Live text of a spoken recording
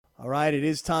All right, it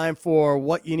is time for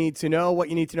What You Need to Know. What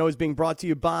You Need to Know is being brought to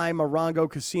you by Morongo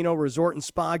Casino Resort and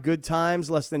Spa. Good times,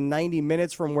 less than 90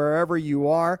 minutes from wherever you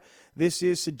are. This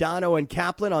is Sedano and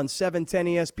Kaplan on 710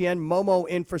 ESPN. Momo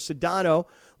in for Sedano.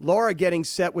 Laura getting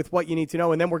set with What You Need to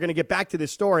Know. And then we're going to get back to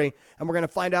this story, and we're going to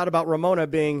find out about Ramona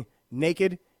being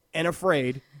naked and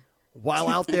afraid while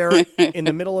out there in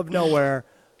the middle of nowhere.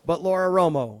 But Laura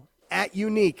Romo, at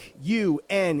Unique,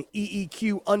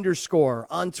 UNEEQ_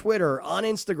 on Twitter, on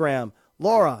Instagram.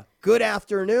 Laura, good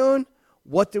afternoon.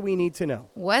 What do we need to know?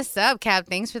 What's up, Cap?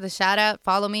 Thanks for the shout out.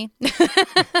 Follow me.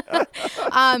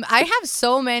 I have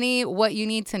so many What You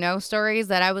Need to Know stories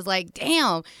that I was like,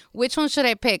 damn, which one should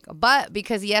I pick? But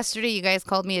because yesterday you guys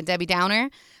called me a Debbie Downer,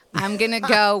 I'm going to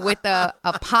go with a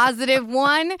positive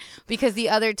one because the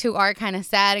other two are kind of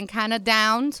sad and kind of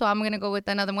down. So I'm going to go with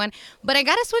another one. But I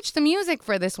got to switch the music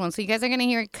for this one. So you guys are going to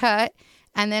hear it cut.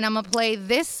 And then I'm going to play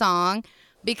this song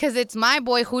because it's my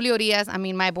boy Julio Urias. I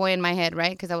mean, my boy in my head,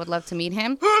 right? Because I would love to meet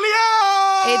him.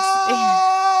 Julio!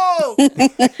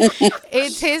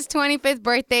 It's his 25th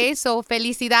birthday. So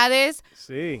felicidades.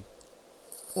 See.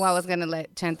 Well, I was going to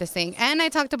let Chente sing. And I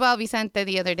talked about Vicente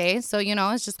the other day. So, you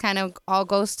know, it's just kind of all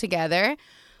goes together.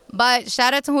 But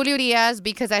shout out to Julio Urias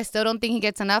because I still don't think he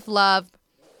gets enough love.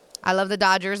 I love the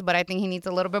Dodgers, but I think he needs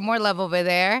a little bit more love over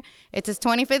there. It's his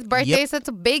 25th birthday, so it's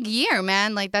a big year,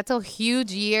 man. Like, that's a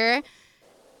huge year.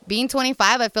 Being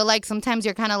 25, I feel like sometimes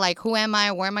you're kind of like, who am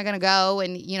I? Where am I going to go?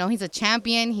 And, you know, he's a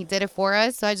champion. He did it for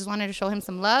us. So I just wanted to show him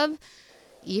some love.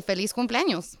 Y feliz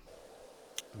cumpleaños.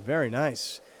 Very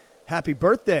nice. Happy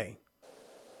birthday,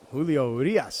 Julio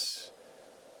Urias.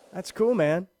 That's cool,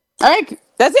 man. All right.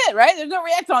 That's it, right? There's no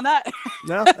reaction on that.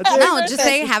 No, that's it. No, just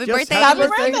say happy birthday. Happy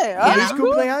birthday. Feliz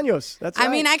cumpleaños. That's right.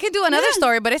 I mean, I could do another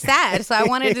story, but it's sad. So I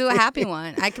want to do a happy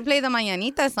one. I could play the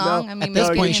Mañanita song. No. I mean, At this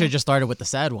maybe, point, you should have just started with the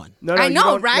sad one. No, I you know,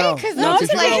 don't- right? No, 'Cause no, I was 'cause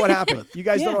you don't know like- what happened. You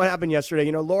guys don't know what happened yesterday.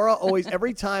 You know, Laura always,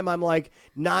 every time I'm like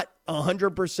not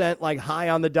 100% like high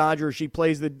on the Dodgers, she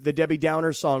plays the Debbie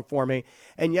Downer song for me.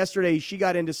 And yesterday she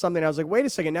got into something. I was like, wait a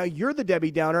second, now you're the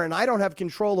Debbie Downer, and I don't have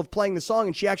control of playing the song.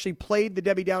 And she actually played the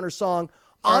Debbie Downer song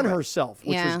on herself,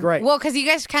 which was great. Well, because you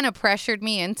guys kind of pressured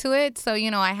me into it. So,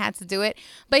 you know, I had to do it.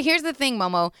 But here's the thing,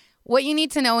 Momo. What you need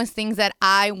to know is things that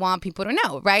I want people to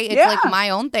know, right? It's like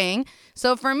my own thing.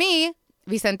 So for me,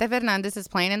 Vicente Fernandez is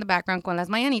playing in the background con las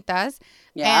mañanitas.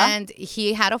 Yeah. And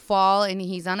he had a fall and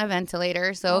he's on a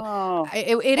ventilator. So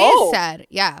it is sad.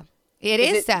 Yeah. It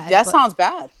is sad. That sounds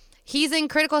bad. He's in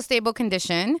critical stable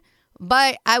condition.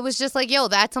 But I was just like, yo,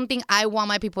 that's something I want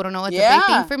my people to know. It's a big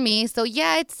thing for me. So,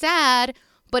 yeah, it's sad,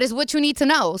 but it's what you need to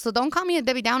know. So don't call me a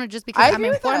Debbie Downer just because I'm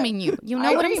informing you. You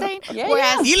know what I'm saying? Yeah,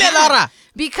 Whereas Dile, Laura.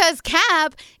 because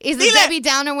Cap is a Debbie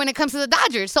Downer when it comes to the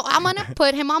Dodgers. So I'm going to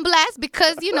put him on blast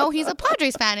because, you know, he's a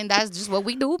Padres fan. And that's just what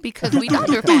we do because we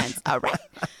Dodger fans. All right.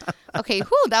 Okay,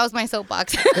 that was my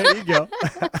soapbox. There you go.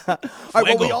 All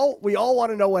right, well, we all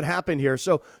want to know what happened here.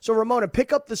 So Ramona,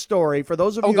 pick up the story. For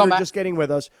those of you that are just getting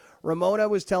with us, Ramona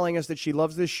was telling us that she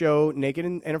loves this show, Naked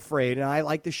and Afraid, and I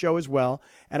like the show as well.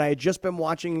 And I had just been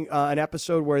watching an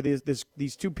episode where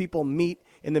these two people meet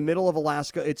in the middle of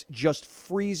Alaska. It's just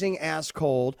freezing ass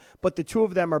cold, but the two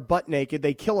of them are butt naked.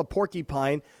 They kill a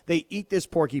porcupine. They eat this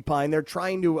porcupine. They're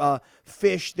trying to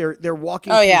fish. They're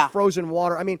walking through frozen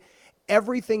water. I mean,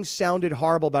 everything sounded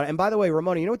horrible about it. And by the way,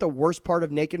 Ramona, you know what the worst part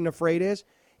of Naked and Afraid is?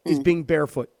 Is being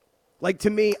barefoot. Like,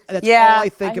 to me, that's all I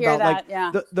think about.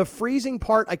 That, like, the freezing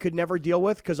part I could never deal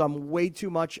with because I'm way too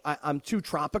much. I'm too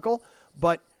tropical.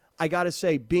 But I got to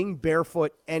say, being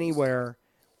barefoot anywhere,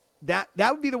 that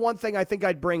would be the one thing I think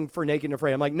I'd bring for Naked and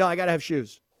Afraid. I'm like, no, I got to have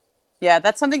shoes. Yeah,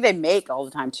 that's something they make all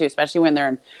the time, too, especially when they're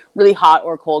in really hot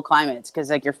or cold climates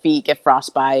because, like, your feet get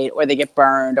frostbite or they get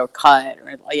burned or cut.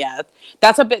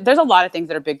 There's a lot of things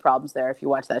that are big problems there if you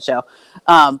watch that show.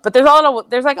 But there's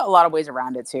a lot of ways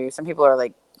around it, too. Some people are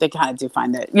like, they kind of do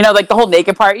find that, you know, like the whole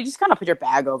naked part, you just kind of put your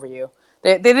bag over you.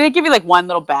 They give you, like, one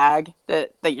little bag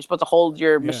that you're supposed to hold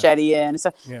your machete in.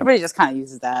 So everybody just kind of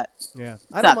uses that. Yeah.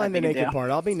 I don't mind the naked part.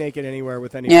 I'll be naked anywhere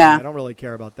with anybody. Yeah. I don't really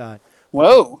care about that.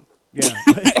 Whoa. Yeah.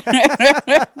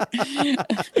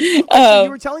 So you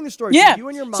were telling the story. Yeah. So you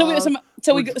and your mom.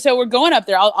 So we're going up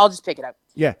there. I'll just pick it up.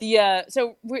 Yeah.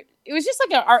 It was just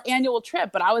like our annual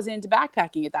trip, but I was into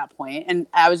backpacking at that point, and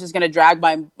I was just gonna drag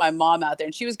my mom out there,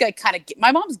 and she was gonna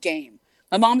my mom's game.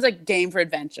 My mom's like game for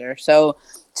adventure, so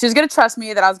she was gonna trust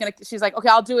me that I was gonna. She's like, okay,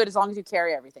 I'll do it as long as you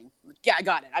carry everything. Yeah, I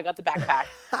got it. I got the backpack.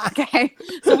 Okay,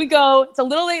 so we go. It's a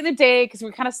little late in the day because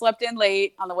we kind of slept in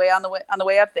late on the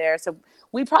way up there. So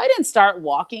we probably didn't start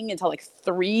walking until like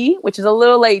 3, which is a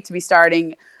little late to be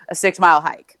starting a 6-mile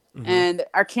hike. Mm-hmm. And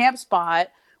our camp spot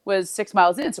was 6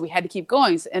 miles in, so we had to keep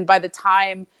going. And by the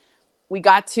time we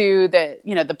got to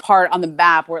the part on the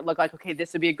map where it looked like, okay,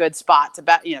 this would be a good spot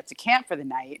to camp for the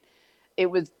night. It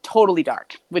was totally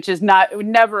dark, which is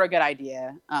never a good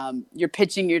idea. You're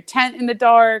pitching your tent in the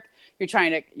dark. You're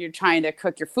trying to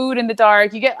cook your food in the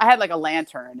dark. I had like a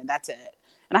lantern and that's it.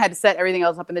 And I had to set everything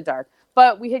else up in the dark.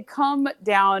 But we had come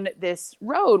down this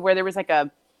road where there was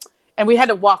and we had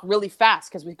to walk really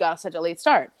fast because we got such a late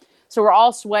start. So we're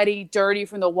all sweaty, dirty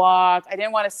from the walk. I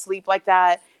didn't want to sleep like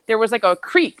that. There was like a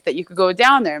creek that you could go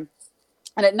down there.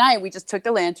 And at night, we just took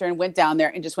the lantern, went down there,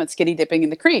 and just went skinny dipping in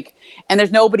the creek. And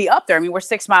there's nobody up there. I mean, we're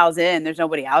 6 miles in. There's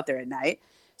nobody out there at night.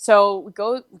 So we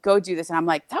go do this. And I'm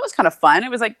like, that was kind of fun.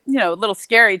 It was like, a little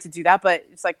scary to do that. But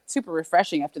it's like super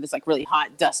refreshing after this like really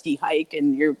hot, dusty hike.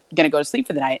 And you're going to go to sleep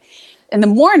for the night. In the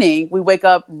morning, we wake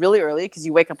up really early because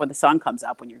you wake up when the sun comes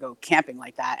up when you go camping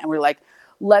like that. And we're like,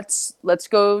 let's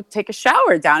go take a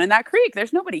shower down in that creek.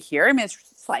 There's nobody here. I mean,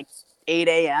 it's like 8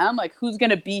 a.m. Like, who's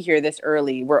going to be here this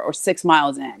early? We're 6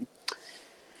 miles in.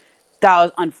 That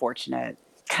was unfortunate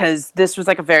because this was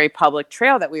like a very public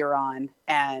trail that we were on.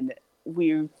 And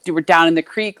we were down in the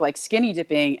creek, like skinny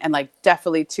dipping, and like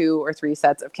definitely 2 or 3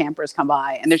 sets of campers come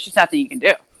by. And there's just nothing you can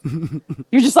do.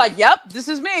 You're just like, yep, this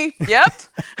is me. Yep.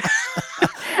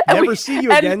 Never see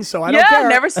you again, so I don't care.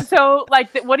 Never. So,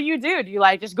 like, what do? Do you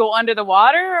like just go under the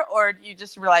water, or you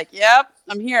just were like, yep,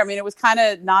 I'm here? I mean, it was kind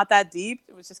of not that deep.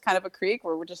 It was just kind of a creek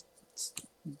where we're just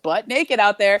butt naked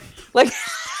out there, like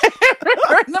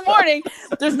in the morning.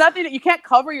 There's nothing that you can't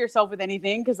cover yourself with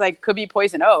anything because like could be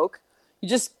poison oak. You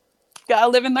just gotta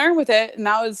live and learn with it. And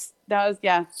that was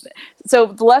yeah. So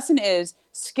the lesson is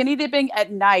skinny dipping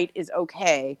at night is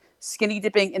okay. Skinny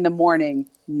dipping in the morning,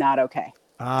 not okay.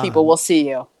 People will see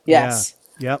you. Yes.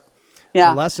 Yeah. Yep.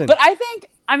 Yeah. Lesson. But I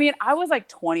was like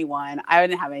 21. I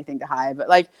didn't have anything to hide, but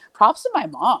like props to my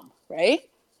mom, right?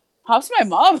 Props to my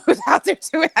mom who's out there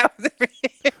doing that with me.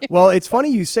 Well, it's funny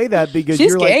you say that because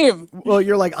She's you're game. like, well,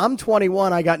 you're like, I'm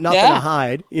 21. I got nothing to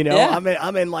hide. Yeah.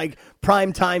 I'm in like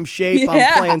prime time shape.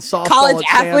 I'm playing softball. College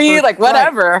athlete, like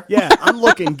whatever. Right. Yeah. I'm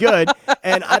looking good.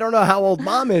 And I don't know how old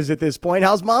mom is at this point.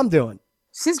 How's mom doing?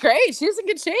 She's great. She's in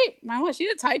good shape.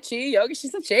 She's a Tai Chi yoga.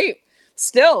 She's in shape.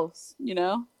 Still,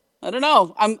 I don't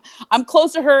know. I'm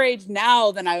close to her age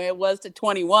now than I was to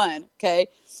 21. Okay.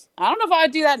 I don't know if I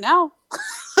would do that now.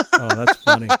 Oh, that's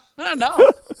funny. I don't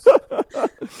know.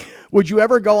 Would you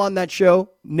ever go on that show,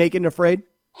 Naked and Afraid?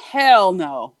 Hell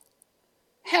no.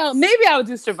 Maybe I would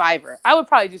do Survivor. I would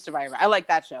probably do Survivor. I like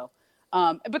that show.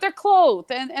 But they're clothed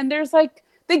and there's like,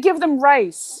 they give them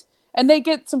rice. And they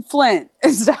get some Flint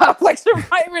and stuff. Like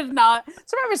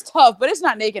Survivor's tough, but it's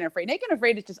not Naked and Afraid. Naked and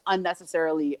Afraid is just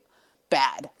unnecessarily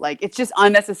bad. Like it's just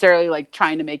unnecessarily like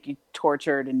trying to make you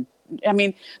tortured. And I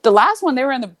mean, the last one, they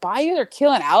were in the bayou. They're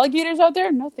killing alligators out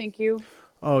there. No, thank you.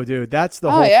 Oh, dude, that's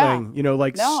the whole thing.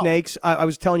 Snakes. I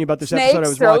was telling you about this episode I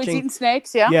was watching. Always watching. Eating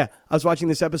snakes, yeah. Yeah, I was watching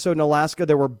this episode in Alaska.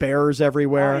 There were bears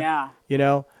everywhere. Oh,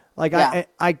 yeah. Like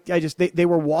I just they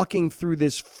were walking through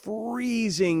this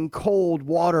freezing cold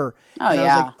water. Oh, and yeah.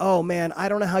 I was like, oh man, I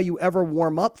don't know how you ever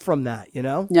warm up from that,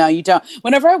 No, you don't.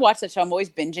 Whenever I watch that show, I'm always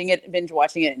binge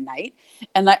watching it at night.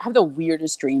 And like I have the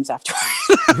weirdest dreams after.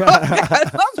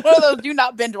 That's one of those, do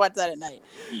not binge watch that at night.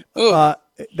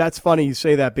 That's funny you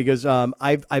say that because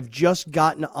I've just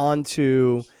gotten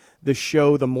onto the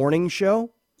show, The Morning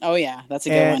Show. Oh yeah, that's a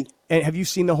good one. And have you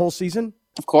seen the whole season?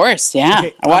 Of course, yeah.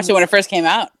 Okay, I watched it when it first came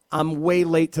out. I'm way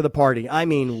late to the party. I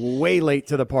mean, way late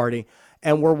to the party.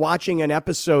 And we're watching an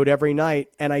episode every night.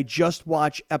 And I just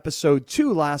watched episode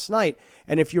 2 last night.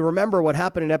 And if you remember what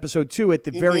happened in episode 2, at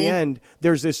the very end,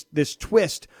 there's this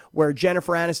twist where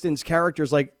Jennifer Aniston's character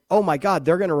is like, oh my God,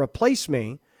 they're going to replace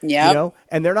me. Yeah.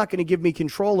 And they're not going to give me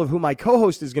control of who my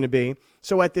co-host is going to be.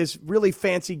 So at this really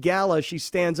fancy gala, she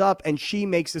stands up and she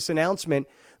makes this announcement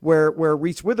where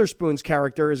Reese Witherspoon's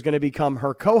character is going to become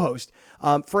her co-host.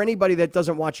 For anybody that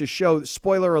doesn't watch the show,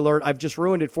 spoiler alert, I've just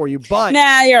ruined it for you. But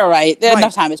nah, you're right.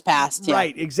 Enough time has passed. Yeah.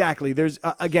 Right, exactly. There's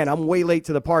again, I'm way late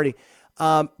to the party.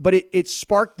 But it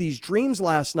sparked these dreams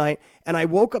last night, and I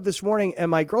woke up this morning,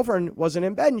 and my girlfriend wasn't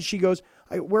in bed, and she goes,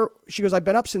 I've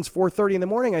been up since 4:30 in the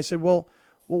morning. I said, well,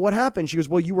 what happened? She goes,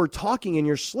 well, you were talking in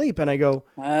your sleep. And I go,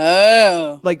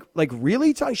 oh, like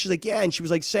really talking? She's like, yeah. And she was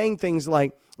like saying things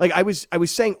like I was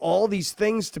saying all these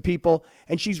things to people,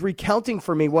 and she's recounting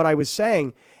for me what I was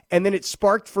saying. And then it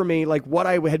sparked for me like what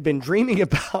I had been dreaming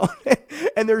about.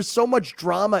 And there's so much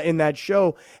drama in that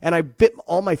show. And I bit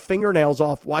all my fingernails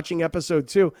off watching episode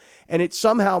 2. And it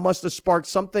somehow must have sparked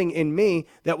something in me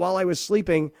that while I was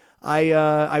sleeping,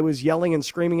 I was yelling and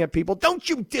screaming at people, "Don't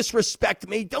you disrespect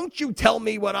me. Don't you tell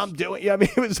me what I'm doing." I mean,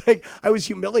 it was like I was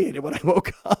humiliated when I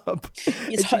woke up.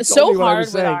 It's so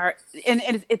hard with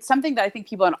and it's something that I think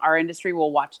people in our industry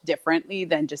will watch differently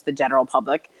than just the general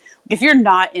public. If you're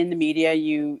not in the media,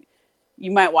 you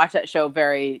might watch that show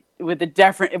with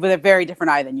a very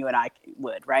different eye than you and I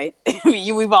would, right? I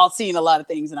mean, we've all seen a lot of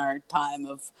things in our time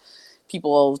of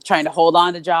people trying to hold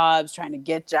on to jobs, trying to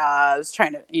get jobs,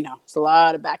 it's a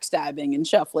lot of backstabbing and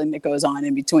shuffling that goes on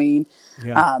in between.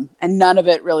 Yeah. And none of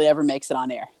it really ever makes it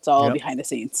on air. It's all behind the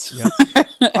scenes. Yep.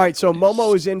 All right. So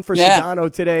Momo is in for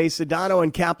Sedano today. Sedano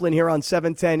and Kaplan here on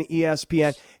 710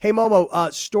 ESPN. Hey,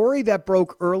 Momo, story that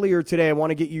broke earlier today. I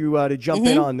want to get you to jump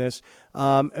in on this.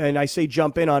 And I say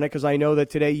jump in on it because I know that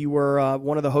today you were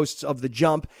one of the hosts of The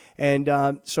Jump. And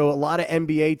so a lot of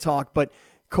NBA talk. But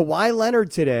Kawhi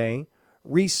Leonard today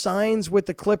re-signs with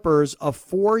the Clippers a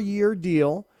 4-year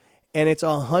deal, and it's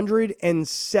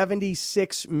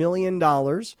 $176 million.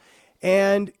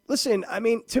 And listen, I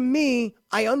mean, to me,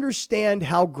 I understand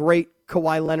how great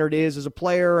Kawhi Leonard is as a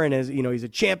player, and as you know, he's a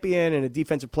champion and a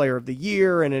defensive player of the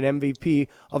year and an MVP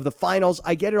of the finals.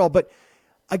 I get it all. But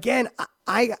again,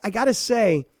 I got to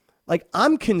say, like,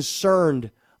 I'm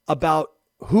concerned about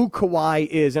who Kawhi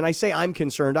is. And I say I'm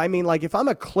concerned. I mean, like, if I'm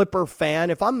a Clipper fan,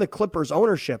 if I'm the Clippers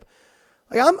ownership,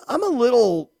 like, I'm a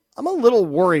little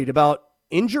worried about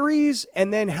injuries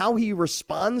and then how he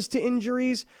responds to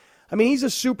injuries. I mean, he's a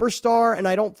superstar, and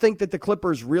I don't think that the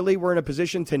Clippers really were in a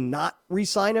position to not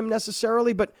re-sign him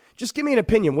necessarily. But just give me an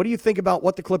opinion. What do you think about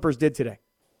what the Clippers did today?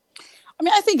 I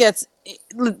mean, I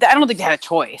don't think they had a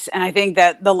choice. And I think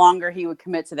that the longer he would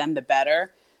commit to them, the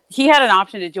better. He had an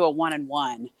option to do a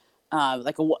 1-and-1,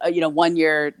 like a 1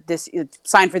 year,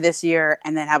 sign for this year,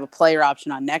 and then have a player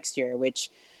option on next year, which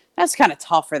that's kind of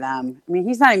tough for them. I mean,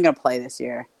 he's not even going to play this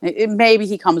year. Maybe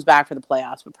he comes back for the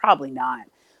playoffs, but probably not.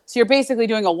 So you're basically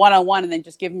doing a 1-on-1 and then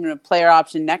just giving him a player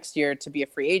option next year to be a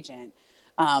free agent.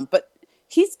 But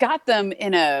he's got them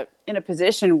in a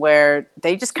position where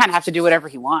they just kind of have to do whatever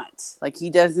he wants. Like,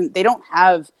 they don't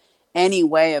have any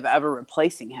way of ever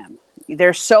replacing him.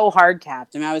 They're so hard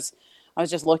capped. I mean, I was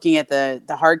just looking at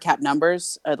the hard cap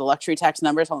numbers, the luxury tax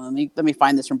numbers. Hold on, let me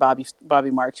find this from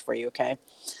Bobby Marks for you. Okay.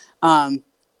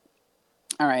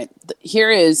 All right. Here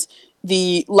is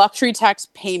the luxury tax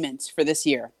payments for this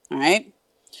year. All right.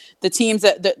 The teams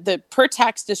that the per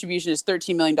tax distribution is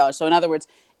 $13 million. So in other words,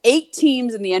 8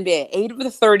 teams in the NBA, 8 of the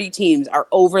 30 teams are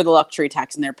over the luxury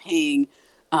tax, and they're paying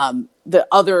the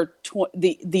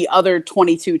other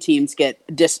 22 teams get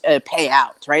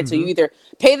payouts, right? Mm-hmm. So you either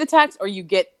pay the tax or you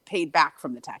get paid back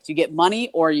from the tax. You get money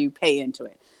or you pay into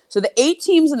it. So the 8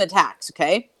 teams in the tax,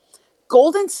 okay,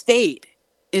 Golden State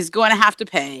is going to have to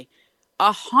pay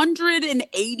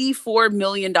 $184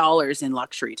 million in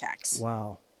luxury tax.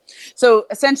 Wow. So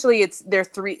essentially they're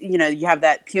 3, you have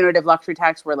that punitive luxury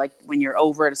tax where, like, when you're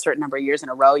over at a certain number of years in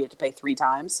a row, you have to pay 3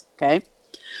 times. Okay.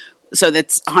 So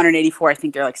that's 184. I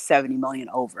think they're like 70 million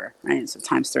over, right? So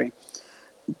times 3,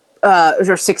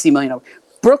 or 60 million over.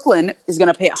 Brooklyn is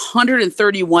going to pay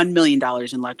 $131 million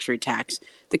in luxury tax.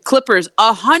 The Clippers,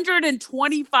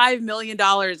 $125 million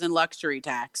in luxury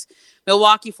tax.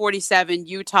 Milwaukee, 47,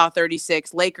 Utah,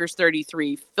 36, Lakers,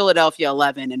 33, Philadelphia,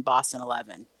 11, and Boston,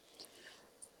 11.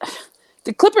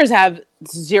 The Clippers have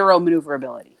zero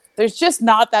maneuverability. There's just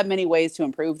not that many ways to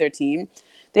improve their team.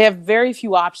 They have very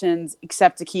few options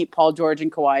except to keep Paul George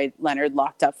and Kawhi Leonard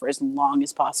locked up for as long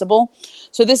as possible.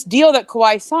 So this deal that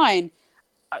Kawhi signed,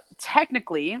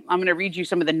 technically, I'm going to read you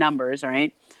some of the numbers, all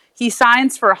right? He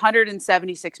signs for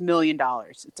 $176 million.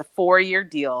 It's a 4-year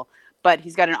deal, but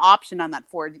he's got an option on that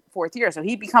fourth year. So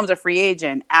he becomes a free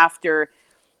agent after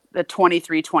the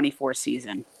 23-24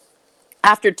 season.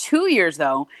 After 2 years,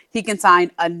 though, he can sign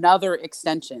another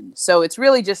extension. So it's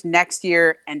really just next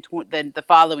year and then the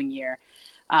following year.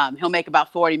 He'll make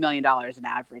about $40 million in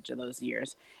average of those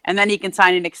years. And then he can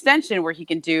sign an extension where he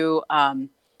can do a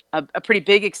pretty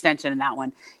big extension in that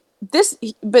one.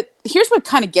 But here's what's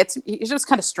kind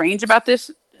of strange about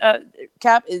this,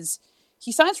 Cap, is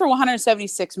he signs for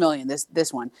 $176 million,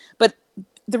 this one. But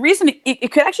the reason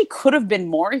it could have been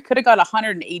more, he could have got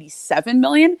 $187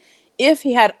 million if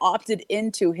he had opted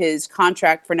into his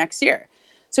contract for next year.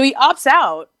 So he opts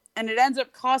out, and it ends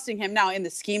up costing him, now in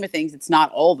the scheme of things, it's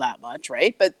not all that much,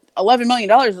 right? But $11 million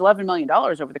is $11 million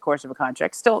over the course of a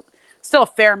contract. Still a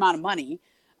fair amount of money.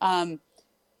 I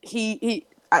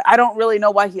don't really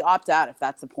know why he opted out, if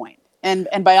that's the point. And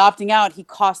by opting out, he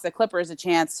cost the Clippers a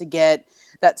chance to get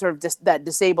that sort of that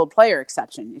disabled player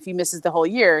exception. If he misses the whole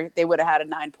year, they would have had a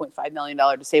 $9.5 million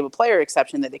disabled player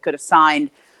exception that they could have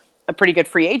signed a pretty good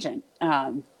free agent.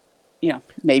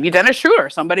 maybe Dennis Schroeder,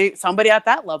 somebody at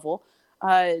that level,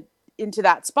 into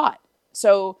that spot.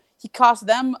 So he cost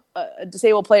them a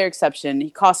disabled player exception. He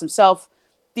cost himself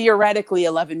theoretically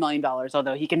 $11 million,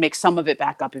 although he can make some of it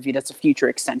back up if he does a future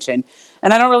extension.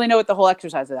 And I don't really know what the whole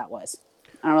exercise of that was.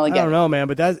 I don't really get it. I don't know, man,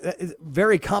 but that is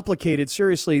very complicated.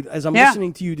 Seriously, as I'm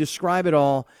listening to you describe it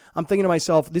all, I'm thinking to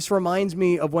myself, this reminds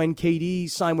me of when KD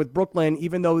signed with Brooklyn,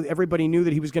 even though everybody knew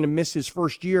that he was going to miss his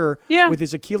first year with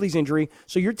his Achilles injury.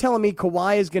 So you're telling me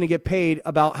Kawhi is going to get paid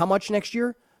about how much next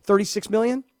year? $36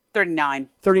 million? 39.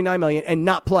 $39 million and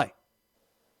not play.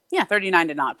 Yeah, 39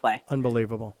 to not play.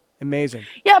 Unbelievable. Amazing.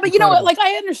 Yeah, but Incredible. You know what? Like,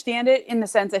 I understand it in the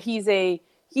sense that he's a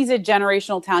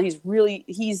generational talent.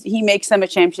 He makes them a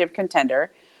championship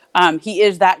contender. He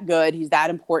is that good. He's that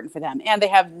important for them. And they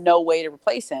have no way to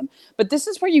replace him. But this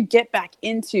is where you get back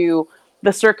into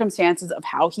the circumstances of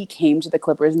how he came to the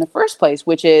Clippers in the first place,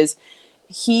 which is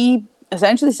he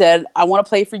essentially said, I want to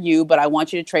play for you, but I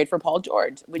want you to trade for Paul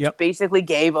George, which basically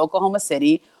gave Oklahoma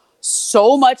City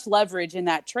so much leverage in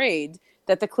that trade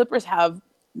that the Clippers have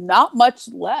not much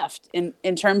left in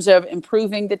terms of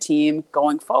improving the team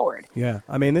going forward. Yeah,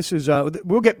 I mean, this is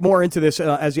we'll get more into this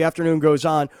as the afternoon goes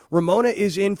on. Ramona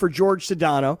is in for George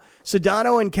Sedano.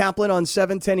 Sedano and Kaplan on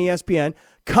 710 ESPN.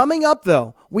 Coming up,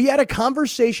 though, we had a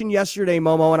conversation yesterday,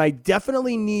 Momo, and I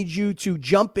definitely need you to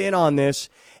jump in on this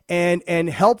and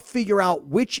help figure out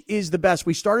which is the best.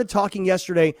 We started talking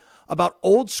yesterday about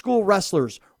old school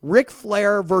wrestlers, Ric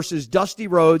Flair versus Dusty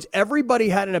Rhodes. Everybody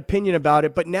had an opinion about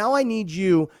it, but now I need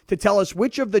you to tell us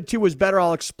which of the two is better.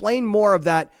 I'll explain more of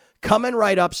that coming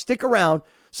right up. Stick around.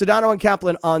 Sedano and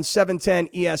Kaplan on 710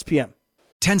 ESPN.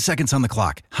 10 seconds on the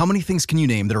clock. How many things can you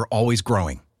name that are always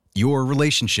growing? Your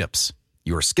relationships,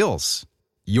 your skills,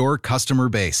 your customer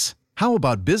base. How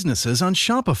about businesses on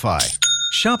Shopify?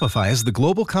 Shopify is the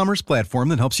global commerce platform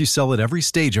that helps you sell at every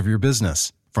stage of your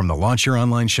business. From the launch your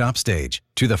online shop stage,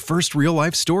 to the first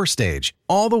real-life store stage,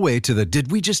 all the way to the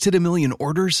did we just hit a million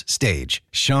orders stage,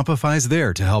 Shopify's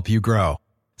there to help you grow.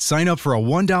 Sign up for a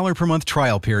 $1 per month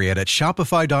trial period at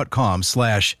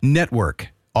shopify.com/network,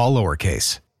 all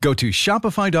lowercase. Go to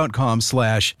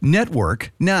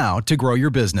shopify.com/network now to grow your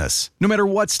business, no matter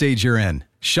what stage you're in.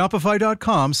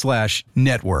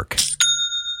 Shopify.com/network.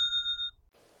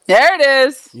 There it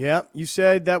is. Yeah, you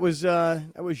said that was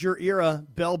your era,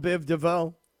 Belle Biv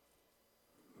DeVoe.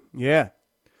 Yeah.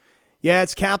 Yeah,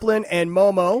 it's Kaplan and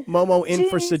Momo. Momo in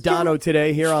for Sedano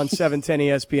today here on 710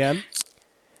 ESPN.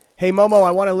 Hey, Momo,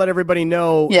 I want to let everybody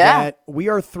know that we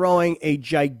are throwing a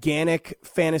gigantic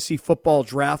fantasy football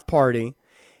draft party.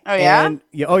 Oh, yeah? And,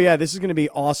 this is going to be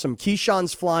awesome.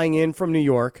 Keyshawn's flying in from New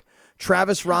York.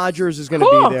 Travis Rogers is going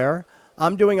to be there.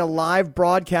 I'm doing a live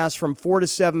broadcast from 4 to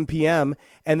 7 p.m.,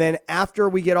 and then after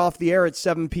we get off the air at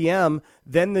 7 p.m.,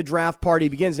 then the draft party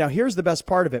begins. Now, here's the best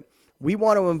part of it. We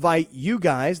want to invite you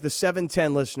guys, the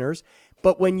 710 listeners,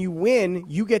 but when you win,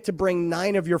 you get to bring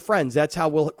 9 of your friends. That's how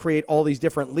we'll create all these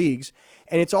different leagues.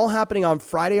 And it's all happening on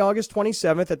Friday, August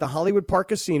 27th at the Hollywood Park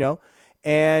Casino.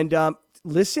 And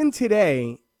listen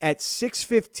today at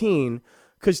 6:15,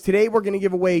 because today we're going to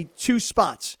give away 2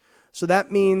 spots. So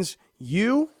that means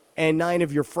you and 9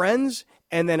 of your friends,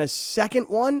 and then a second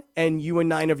one, and you and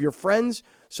 9 of your friends.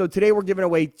 So today we're giving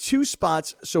away 2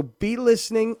 spots. So be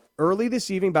listening early this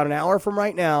evening, about an hour from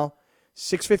right now,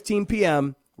 6:15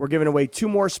 p.m. We're giving away 2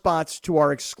 more spots to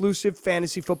our exclusive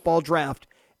fantasy football draft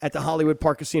at the Hollywood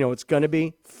Park Casino. It's going to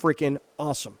be freaking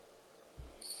awesome.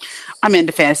 I'm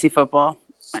into fantasy football.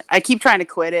 I keep trying to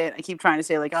quit it. I keep trying to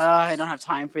say, I don't have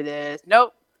time for this.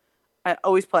 Nope. I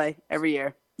always play every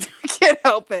year. I can't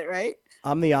help it, right?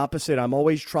 I'm the opposite. I'm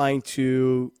always trying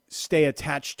to stay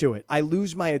attached to it. I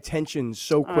lose my attention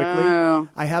so quickly.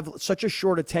 I have such a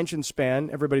short attention span.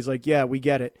 Everybody's like, yeah, we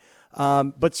get it.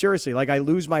 But seriously, I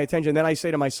lose my attention. Then I say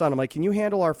to my son, I'm like, can you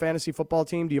handle our fantasy football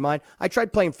team? Do you mind? I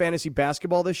tried playing fantasy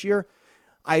basketball this year.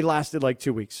 I lasted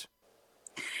 2 weeks.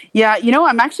 Yeah,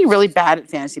 I'm actually really bad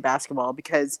at fantasy basketball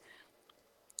because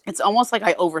it's almost like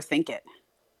I overthink it.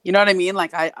 You know what I mean?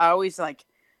 I always I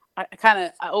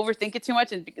overthink it too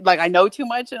much, and I know too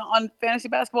much on fantasy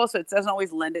basketball, so it doesn't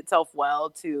always lend itself well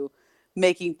to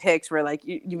making picks where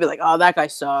you'd be like, oh, that guy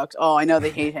sucks. Oh, I know they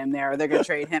hate him there. Or they're gonna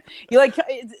trade him.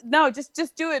 No,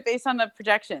 just do it based on the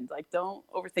projections. Don't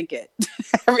overthink it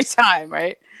every time,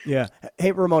 right? Yeah.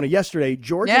 Hey, Ramona. Yesterday,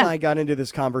 George and I got into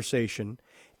this conversation,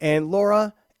 and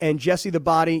Laura and Jesse the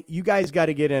Body, you guys got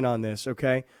to get in on this,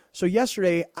 okay? So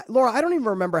yesterday, Laura, I don't even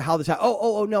remember how this happened.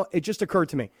 Oh, no, it just occurred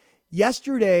to me.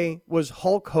 Yesterday was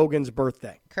Hulk Hogan's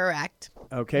birthday. Correct.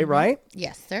 Okay, right?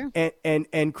 Yes, sir.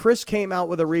 And Chris came out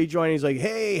with a rejoin. He's like,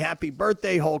 "Hey, happy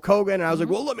birthday, Hulk Hogan." And I was like,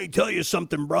 "Well, let me tell you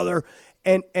something, brother."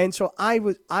 And so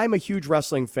I'm a huge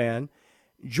wrestling fan.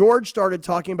 George started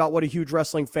talking about what a huge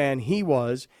wrestling fan he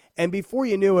was, and before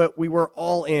you knew it, we were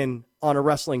all in on a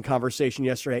wrestling conversation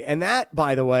yesterday. And that,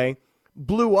 by the way,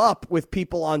 blew up with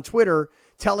people on Twitter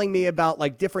telling me about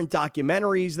like different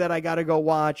documentaries that I got to go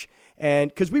watch. And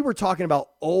because we were talking about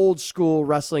old school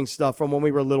wrestling stuff from when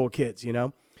we were little kids, you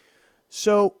know?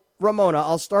 So, Ramona,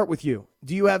 I'll start with you.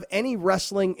 Do you have any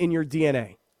wrestling in your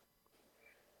DNA?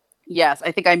 Yes,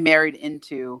 I think I married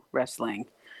into wrestling.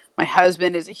 My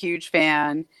husband is a huge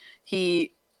fan.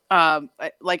 He,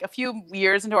 like a few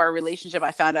years into our relationship,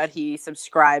 I found out he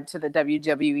subscribed to the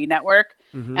WWE network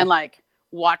and like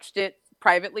watched it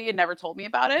privately and never told me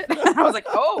about it. I was like,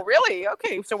 oh, really?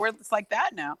 Okay. So it's like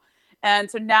that now.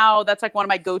 And so now that's like one of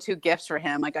my go-to gifts for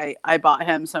him. Like I bought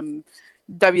him some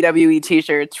WWE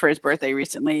t-shirts for his birthday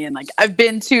recently. And like, I've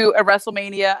been to a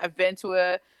WrestleMania. I've been to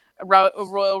a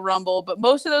Royal Rumble, but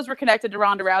most of those were connected to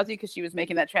Ronda Rousey because she was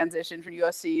making that transition from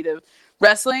UFC to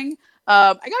wrestling.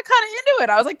 I got kind of into it.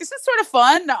 I was like, this is sort of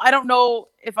fun. Now, I don't know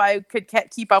if I could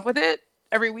keep up with it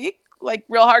every week like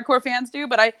real hardcore fans do,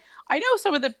 but I know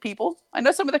some of the people. I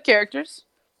know some of the characters.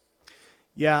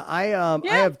 Yeah, I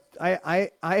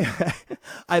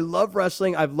love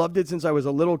wrestling. I've loved it since I was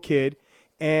a little kid.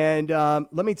 And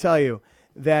let me tell you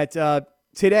that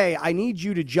today I need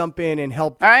you to jump in and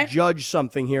help judge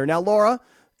something here. Now, Laura,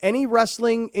 any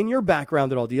wrestling in your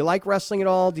background at all? Do you like wrestling at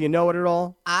all? Do you know it at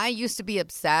all? I used to be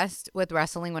obsessed with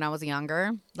wrestling when I was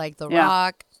younger, like The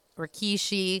Rock,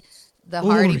 Rikishi, the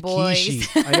Hardy Boys.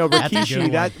 I know Rikishi.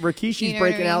 Rikishi's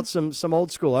breaking out some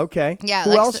old school. Okay. Yeah.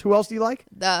 Who else? Who else do you like?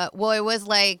 It was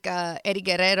like Eddie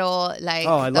Guerrero, like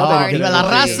I love Eddie Guerrero. La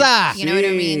Raza. You know what I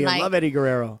mean? Like, I love Eddie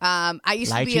Guerrero. I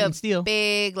used to be a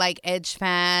big like Edge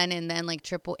fan, and then like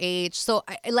Triple H. So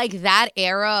like that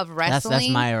era of wrestling. That's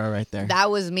my era right there.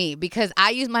 That was me because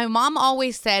my mom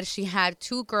always said she had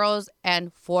 2 girls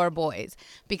and 4 boys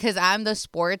because I'm the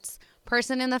sports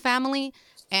person in the family,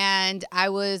 and I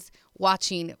was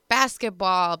watching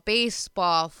basketball,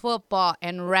 baseball, football,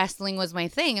 and wrestling was my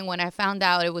thing. And when I found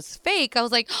out it was fake, I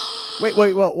was like, wait, what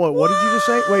did you just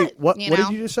say? Wait, what did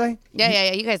you just say?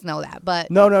 Yeah, you guys know that. But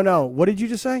No. What did you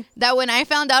just say? That when I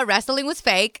found out wrestling was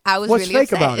fake, I was really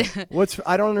upset. What's fake about it?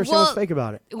 I don't understand what's fake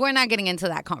about it. We're not getting into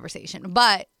that conversation.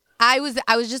 But I was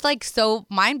just like so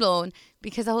mind blown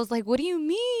because I was like, what do you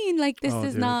mean? Like this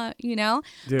is not, you know?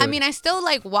 Dude. I mean, I still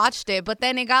like watched it, but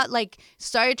then it got like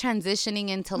started transitioning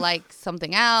into like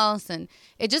something else, and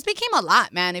it just became a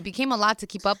lot, man. It became a lot to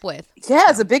keep up with. Yeah,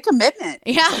 it's a big commitment.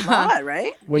 Yeah. It's a lot,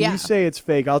 right? When you say it's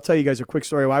fake, I'll tell you guys a quick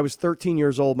story. When I was 13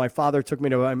 years old, my father took me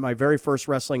to my very first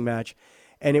wrestling match,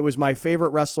 and it was my favorite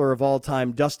wrestler of all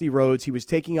time, Dusty Rhodes. He was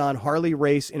taking on Harley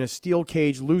Race in a steel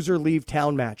cage loser leave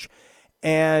town match.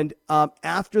 And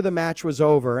after the match was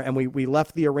over and we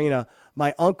left the arena,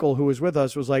 my uncle who was with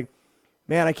us was like,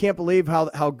 man, I can't believe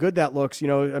how good that looks. You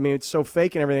know, I mean, it's so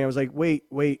fake and everything. I was like, wait,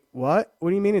 what? What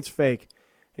do you mean it's fake?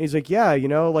 And he's like, yeah, you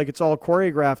know, like it's all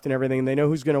choreographed and everything. And they know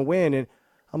who's going to win. And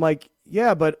I'm like,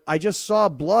 yeah, but I just saw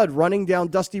blood running down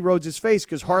Dusty Rhodes' face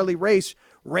because Harley Race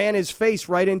ran his face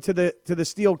right into the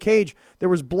steel cage. There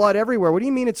was blood everywhere. What do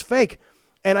you mean it's fake?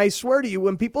 And I swear to you,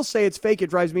 when people say it's fake, it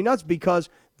drives me nuts because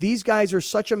these guys are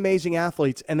such amazing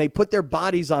athletes and they put their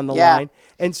bodies on the line.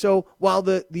 And so while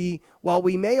while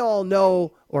we may all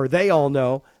know, or they all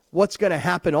know, what's going to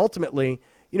happen ultimately,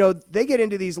 you know, they get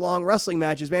into these long wrestling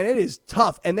matches, man. It is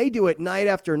tough. And they do it night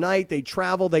after night. They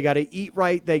travel. They got to eat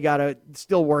right. They got to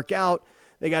still work out.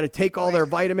 They got to take all their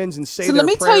vitamins and say their prayers. So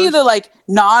let me tell you the like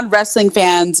non-wrestling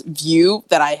fans view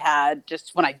that I had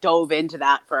just when I dove into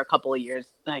that for a couple of years.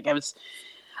 Like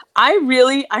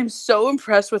I'm so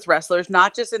impressed with wrestlers,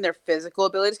 not just in their physical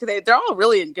abilities, because they're all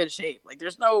really in good shape. Like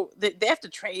they have to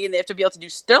train, they have to be able to do,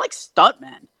 they're like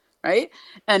stuntmen, right?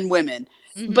 And women,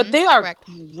 but they are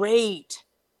great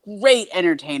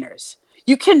entertainers.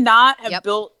 You cannot have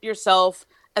built yourself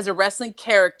as a wrestling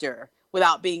character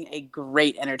without being a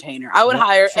great entertainer. I would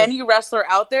hire any wrestler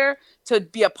out there to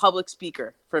be a public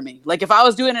speaker for me. Like if I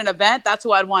was doing an event, that's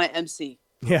who I'd want to MC.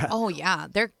 Yeah. Oh yeah,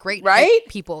 they're great, right?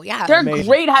 People. Yeah, they're amazing.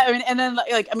 Great. I mean, and then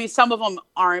like I mean, some of them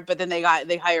aren't, but then they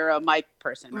hire a mic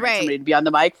person, right? Somebody to be on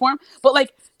the mic for them. But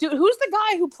like, dude, who's the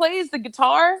guy who plays the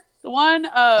guitar The one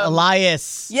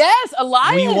Elias. Yes,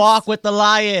 Elias. We walk with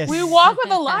Elias.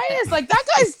 Like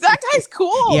that guy's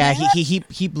cool. Yeah, man.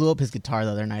 he blew up his guitar the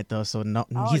other night though, so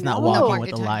he's not no. walking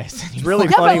with Elias anymore. It's really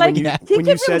funny when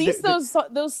you said release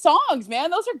those songs, man.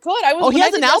 Those are good. He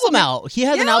has an album out. He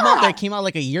has an album out that came out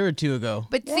like a year or two ago.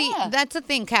 But see, that's the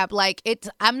thing, Cap. Like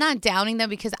I'm not downing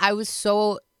them because I was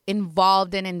so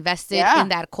involved and invested in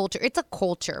that culture. It's a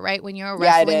culture, right? When you're a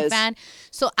wrestling fan.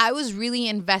 So I was really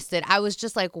invested. I was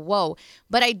just like, whoa.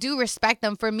 But I do respect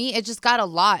them. For me, it just got a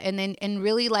lot. And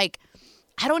really like,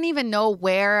 I don't even know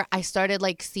where I started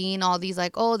like seeing all these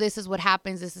like, oh, this is what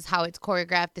happens. This is how it's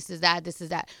choreographed. This is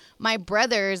that. My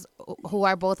brothers, who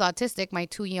are both autistic, my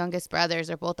 2 youngest brothers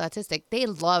are both autistic. They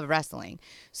love wrestling.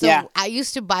 So I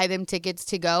used to buy them tickets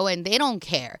to go and they don't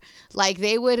care. Like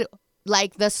they would...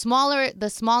 Like the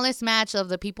smallest match of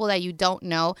the people that you don't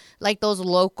know, like those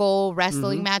local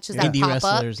wrestling matches that Indie pop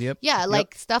wrestlers, up. yep. Yeah,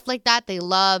 like stuff like that. They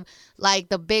love like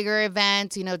the bigger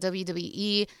events,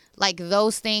 WWE, like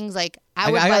those things. Like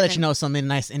I gotta let you know some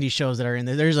nice indie shows that are in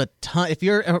there. There's a ton. If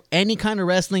you're any kind of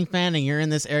wrestling fan and you're in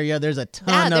this area, there's a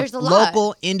ton of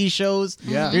local indie shows.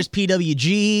 Yeah. There's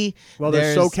PWG. Well,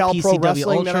 there's SoCal PCW Pro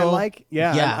Wrestling Ultra. that I like.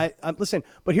 Yeah. I listen,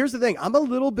 but here's the thing. I'm a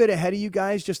little bit ahead of you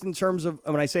guys just in terms of,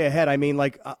 when I say ahead, I mean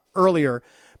like earlier,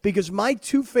 because my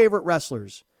 2 favorite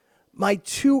wrestlers, my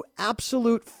 2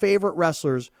 absolute favorite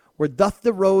wrestlers were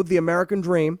Dusty Rhode, the American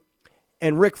Dream,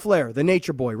 and Ric Flair, the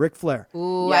Nature Boy, Ric Flair.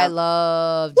 Ooh, I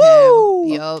loved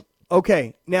him. Yup.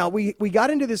 Okay, now we got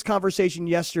into this conversation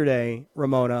yesterday,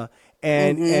 Ramona,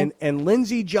 and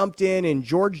Lindsay jumped in and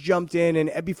George jumped in,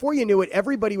 and before you knew it,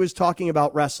 everybody was talking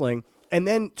about wrestling, and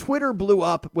then Twitter blew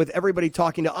up with everybody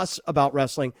talking to us about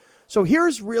wrestling. So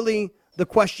here's really the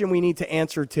question we need to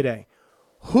answer today.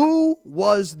 Who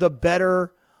was the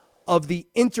better of the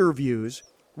interviews?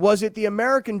 Was it the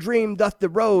American Dream, Dusty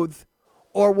Rhode,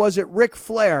 or was it Ric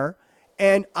Flair?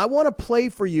 And I want to play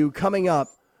for you coming up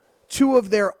 2 of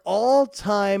their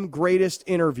all-time greatest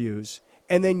interviews,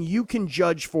 and then you can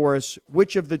judge for us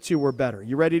which of the 2 were better.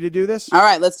 You ready to do this? All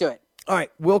right, let's do it. All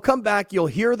right, we'll come back. You'll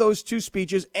hear those 2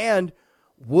 speeches, and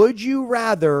Would You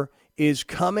Rather is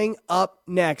coming up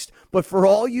next. But for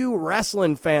all you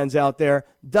wrestling fans out there,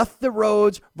 Dusty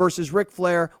Rhodes versus Ric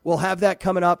Flair, we'll have that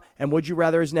coming up, and Would You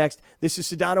Rather is next. This is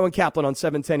Sedano and Kaplan on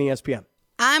 710 ESPN.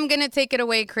 I'm going to take it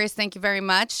away, Chris. Thank you very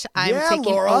much. I'm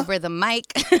taking over the mic.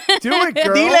 Do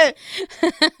it,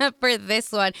 girl. For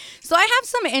this one. So I have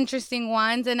some interesting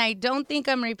ones, and I don't think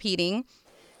I'm repeating.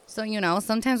 So,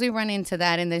 sometimes we run into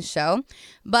that in this show.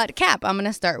 But, Cap, I'm going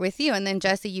to start with you, and then,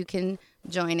 Jesse, you can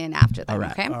join in after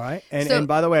that, okay? All right. And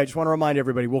by the way, I just want to remind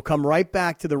everybody, we'll come right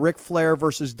back to the Ric Flair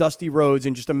versus Dusty Rhodes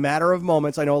in just a matter of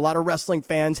moments. I know a lot of wrestling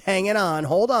fans hanging on.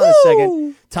 Hold on a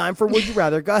second. Time for Would You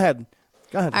Rather. Go ahead.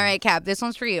 All right, Cap, this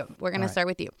one's for you. We're going to start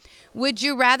with you. Would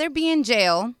you rather be in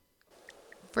jail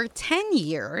for 10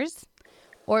 years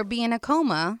or be in a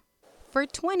coma for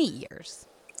 20 years?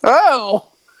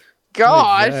 Oh,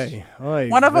 gosh. Oy vey.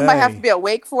 One of them I have to be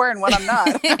awake for and one I'm not.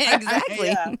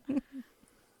 Exactly.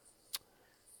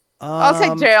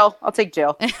 I'll take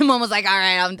jail. Mom was like, all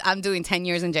right, I'm doing 10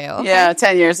 years in jail. Yeah,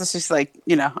 10 years. It's just like,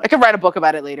 I could write a book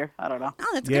about it later. I don't know.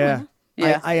 Oh, that's a good one.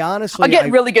 Yeah, I honestly... I'll get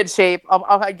in really good shape.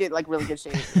 I'll get like really good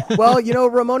shape. Yeah. Well,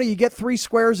 Ramona, you get 3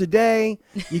 squares a day.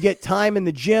 You get time in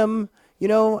the gym,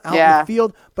 out in the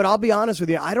field. But I'll be honest with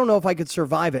you. I don't know if I could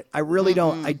survive it. I really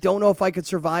don't. I don't know if I could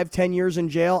survive 10 years in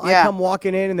jail. I come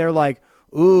walking in and they're like,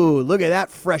 ooh, look at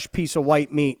that fresh piece of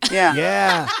white meat. Yeah.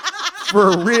 Yeah.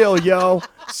 For real, yo.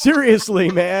 Seriously,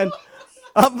 man.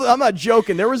 I'm not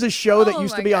joking. There was a show that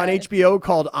used to be on HBO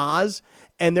called Oz.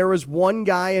 And there was one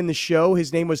guy in the show,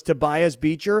 his name was Tobias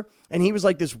Beecher, and he was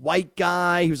like this white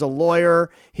guy. He was a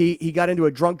lawyer. He got into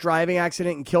a drunk driving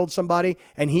accident and killed somebody,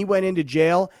 and he went into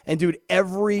jail. And, dude,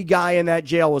 every guy in that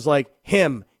jail was like,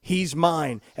 him, he's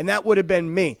mine. And that would have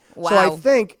been me. Wow. So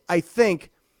I think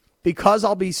because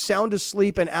I'll be sound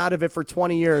asleep and out of it for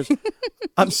 20 years,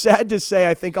 I'm sad to say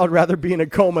I think I'd rather be in a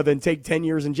coma than take 10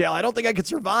 years in jail. I don't think I could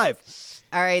survive.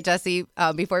 All right, Jesse,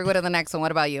 before we go to the next one,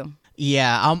 what about you?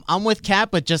 Yeah, I'm with Cap,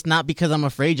 but just not because I'm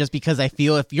afraid, just because I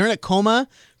feel if you're in a coma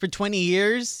for 20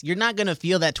 years, you're not going to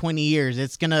feel that 20 years.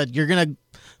 You're going to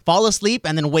fall asleep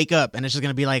and then wake up, and it's just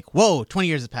going to be like, whoa, 20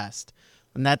 years has passed.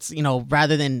 And that's,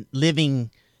 rather than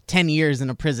living 10 years in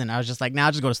a prison, I was just like, nah,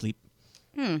 I'll just go to sleep.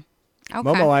 Okay.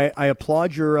 Momo, I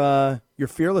applaud your Your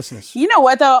fearlessness. You know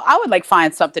what though? I would like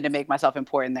find something to make myself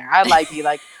important there. I'd like be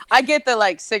like I get the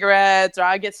like cigarettes or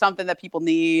I get something that people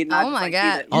need. And Oh my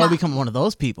God. I'll become one of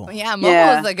those people. Yeah,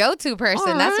 Momo is the go-to person.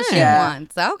 All That's what she right.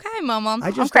 wants. Okay, Momo.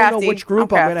 I just I'm don't know crafty. which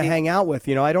group I'm going to crafty. hang out with.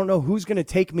 You know, I don't know who's going to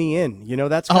take me in. You know,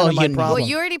 that's kind of my problem. Well,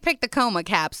 you already picked the coma,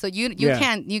 Cap, so you Yeah.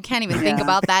 can't even think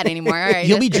about that anymore. All right,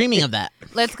 You'll be dreaming of that.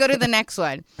 let's go to the next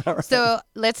one. So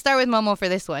let's start with Momo for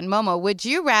this one. Momo, would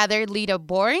you rather lead a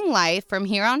boring life from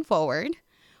here on forward,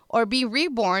 or be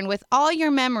reborn with all your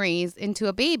memories into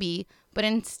a baby, but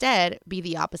instead be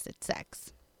the opposite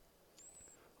sex?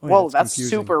 Oh, Whoa, that's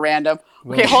confusing. super random.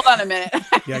 Whoa. Okay, hold on a minute.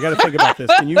 Yeah, I got to think about this.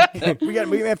 Can you?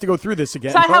 We have to go through this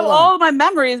again. So I have Hold on. all of my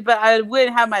memories, but I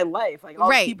wouldn't have my life. Like all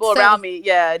Right, the people so- around me.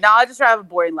 Yeah. No, I just rather have a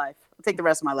boring life. I'll take the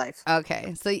rest of my life.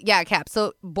 Okay, so yeah, Cap.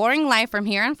 So boring life from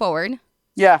here on forward,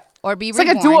 Yeah. or be It's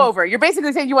reborn. like a do-over. You're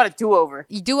basically saying you want a do-over.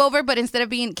 You do over, but instead of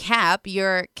being Cap,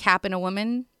 you're Cap and a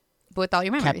woman with all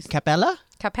your memories. Capella?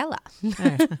 Capella.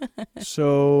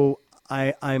 So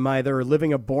I'm either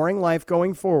living a boring life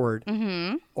going forward,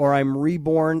 or I'm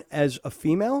reborn as a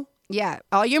female. Yeah,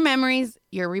 all your memories.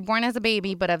 You're reborn as a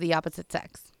baby, but of the opposite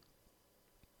sex.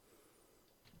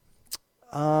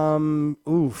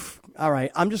 Oof. All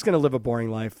right. I'm just going to live a boring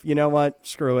life. You know what?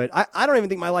 Screw it. I don't even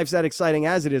think my life's that exciting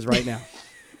as it is right now.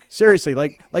 Seriously.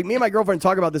 Like me and my girlfriend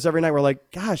talk about this every night. We're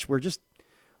like, gosh, we're just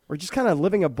kind of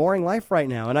living a boring life right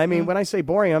now. And I mean, when I say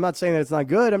boring, I'm not saying that it's not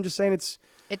good. I'm just saying it's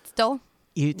dull.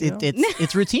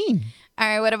 It's routine. All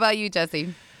right, what about you,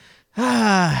 Jesse?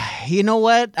 You know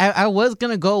what? I was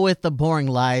going to go with the boring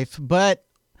life, but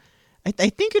I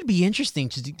think it'd be interesting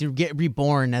to get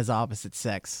reborn as opposite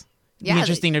sex. It'd Yeah, be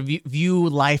interesting to view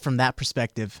life from that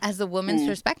perspective. As a woman's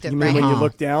perspective, you mean right? when you Uh-huh.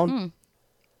 look down.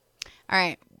 All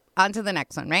right, on to the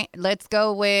next one, right? Let's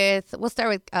go with, we'll start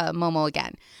with Momo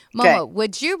again. Momo,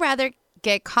 would you rather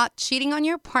get caught cheating on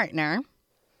your partner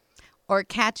or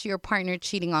catch your partner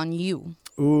cheating on you?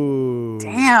 Ooh.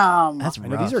 Damn. That's I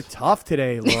know, rough. these are tough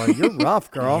today, Laura. You're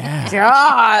rough, girl.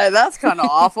 God, that's kind of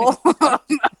awful.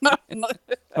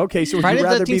 Okay, so would Friday you the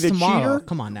rather be 13th the tomorrow. cheater?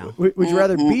 Come on now. Would you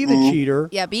rather be the cheater?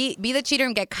 Yeah, be the cheater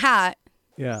and get caught,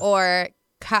 Yeah. or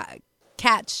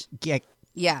catch. Get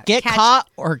Catch. caught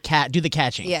or do the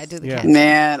catching. Yeah, do the Yeah. catch.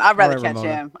 Man, I'd rather All right, catch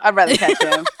Ramona. him. I'd rather catch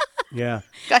him. Yeah.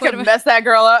 I could mess that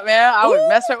girl up, man. I would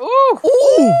mess her. Ooh.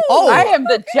 Oh. I am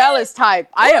the jealous type.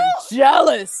 I am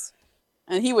jealous.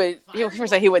 And he would never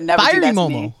do Fiery that to Momo.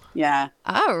 me. Yeah.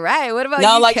 All right, what about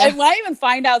No, you, like Kev? and when I even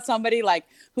find out somebody like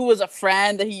who was a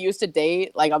friend that he used to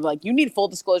date, like I'm like, you need full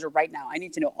disclosure right now. I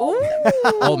need to know all of them.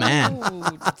 Oh, man.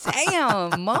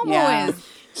 Damn, Momo Yeah. is.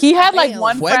 He had like Damn.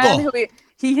 one Fuego. friend who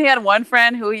he had one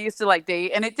friend who he used to like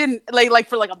date, and it didn't like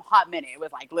for like a hot minute. It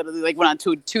was like literally like went on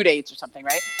two dates or something,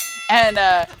 right? And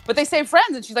but they stayed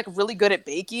friends, and she's like really good at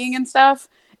baking and stuff.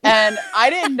 And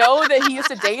I didn't know that he used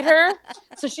to date her,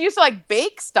 so she used to like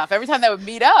bake stuff every time they would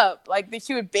meet up. Like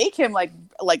she would bake him like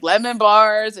lemon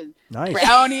bars and Nice.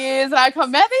 brownies, and I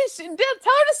come, man, tell her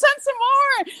to send some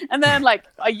more. And then like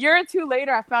a year or two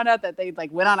later, I found out that they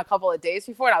like went on a couple of dates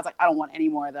before, and I was like, I don't want any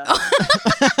more of those.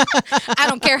 I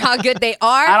don't care how good they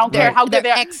are. I don't care how good they're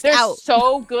they are. X'd They're out.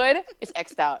 so good. It's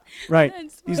X'd out. Right.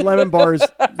 These lemon bars,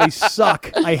 they suck.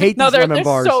 I hate No, these they're lemon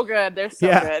bars. so good. They're so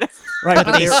Yeah. good. Right.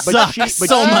 They suck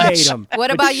so she much. made 'em. What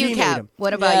But about she you, made Cap? 'em.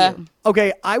 What about Yeah. you?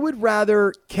 Okay, I would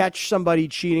rather catch somebody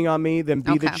cheating on me than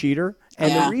be the Okay. cheater.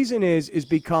 And Yeah. the reason is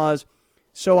because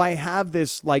so I have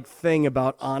this like thing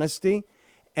about honesty,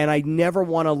 and I never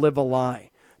want to live a lie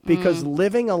because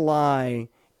living a lie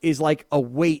is like a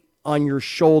weight on your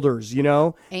shoulders, you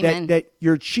know? Amen. That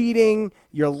you're cheating,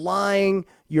 you're lying,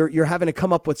 you're having to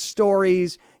come up with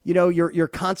stories, you know, you're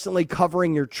constantly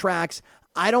covering your tracks.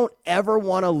 I don't ever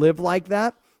want to live like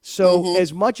that. So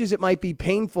as much as it might be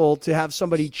painful to have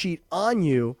somebody cheat on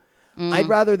you, I'd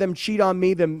rather them cheat on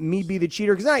me than me be the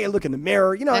cheater. Because now I look in the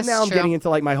mirror, you know, That's now I'm true. getting into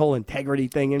like my whole integrity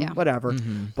thing and Yeah. whatever.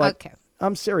 But Okay.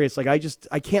 I'm serious. Like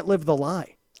I can't live the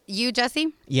lie. You,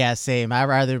 Jesse? Yeah, same. I'd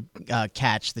rather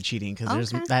catch the cheating because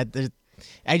Okay.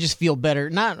 I just feel better.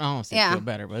 I don't say Yeah. feel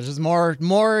better, but it's just more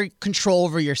control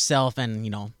over yourself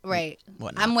and, Right.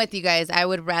 whatnot. I'm with you guys. I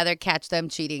would rather catch them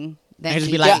cheating than I just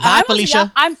be cheat. like, hi,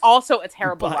 Felicia. I'm also a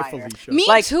terrible Bye, liar. Felicia. Me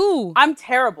Like, too. I'm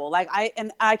terrible. Like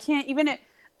I can't even.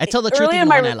 I tell the truth early in even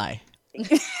my when I lie.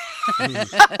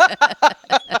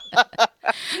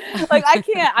 Like I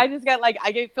can't. I just got like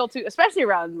feel too, especially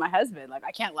around my husband. Like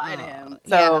I can't lie to him.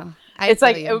 So yeah, I it's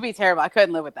like feel it you. would be terrible. I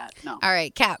couldn't live with that. No. All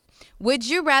right, Cap. Would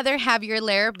you rather have your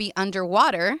lair be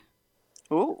underwater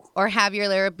Ooh. or have your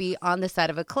lair be on the side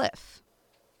of a cliff?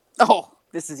 Oh,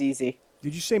 this is easy.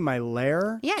 Did you say my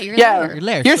lair? Yeah, your Yeah,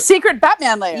 lair. your secret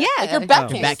Batman lair. Yeah, like your Bat Your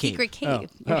cave. Bat cave. secret cave, Oh,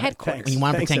 your right, headquarters. thanks. You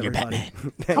want to Thanks, pretend you're everybody.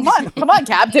 Batman. Come on,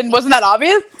 Captain. Wasn't that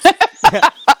obvious?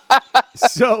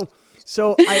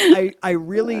 So I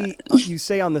really, you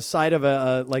say on the side of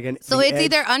a like an. So the it's edge.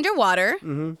 either underwater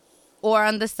or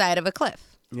on the side of a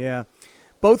cliff. Yeah.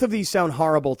 Both of these sound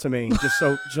horrible to me, just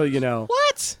so you know.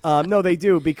 What? No, they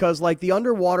do, because like the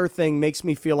underwater thing makes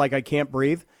me feel like I can't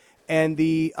breathe. And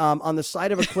the on the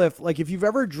side of a cliff, like if you've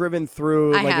ever driven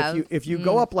through, I like have. if you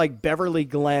go up like Beverly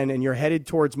Glen and you're headed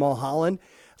towards Mulholland,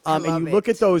 and love you look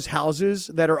it. at those houses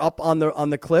that are up on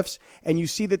the cliffs, and you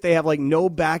see that they have like no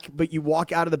back, but you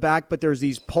walk out of the back, but there's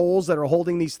these poles that are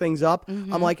holding these things up.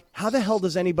 I'm like, how the hell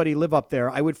does anybody live up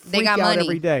there? I would freak got out money.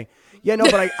 every day. Yeah, no,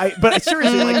 but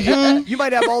seriously, like you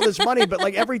might have all this money, but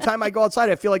like every time I go outside,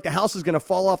 I feel like the house is going to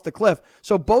fall off the cliff.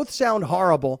 So both sound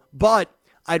horrible, but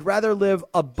I'd rather live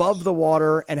above the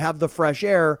water and have the fresh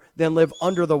air than live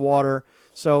under the water.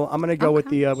 So I'm going to go with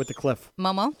the cliff.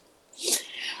 Momo?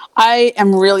 I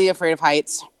am really afraid of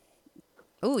heights.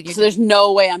 Ooh, you're So there's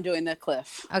no way I'm doing the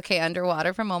cliff. okay.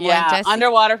 Underwater for Momo and Yeah, Jesse.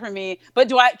 underwater for me. But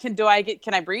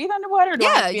can I breathe underwater? Or do I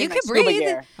have Yeah, to be you in, can like, scuba breathe.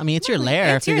 gear? I mean, it's your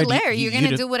lair. It's I your figured lair. You're going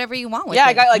to do whatever you want with Yeah, it.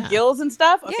 I got like gills and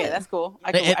stuff. Okay, Yeah. that's cool. I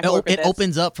It, can work with this.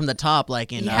 opens up from the top,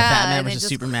 like in Yeah, Batman and it versus just-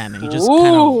 Superman, and you just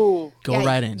kind Ooh. of go Yeah,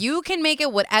 right in. You can make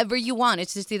it whatever you want.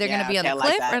 It's just either going Yeah, to be on okay, the I like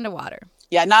cliff that. or underwater.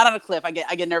 Yeah, not on a cliff. I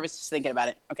get nervous just thinking about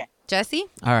it. Okay. Jesse?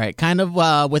 All right, kind of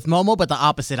with Momo, but the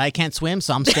opposite. I can't swim,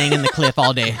 so I'm staying in the cliff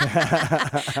all day. All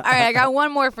right, I got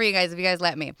one more for you guys if you guys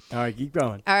let me. All right, keep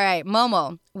going. All right,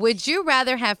 Momo, would you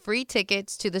rather have free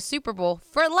tickets to the Super Bowl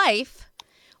for life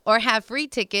or have free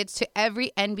tickets to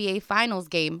every NBA Finals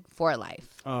game for life?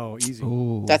 Oh, easy.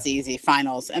 Ooh. That's easy.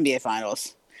 Finals, NBA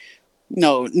Finals.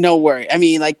 No worry. I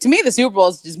mean, like to me, the Super Bowl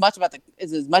is as much about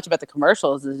the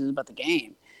commercials as it is about the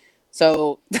game.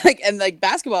 So like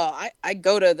basketball, I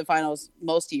go to the finals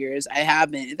most years. I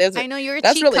have been. I know you're a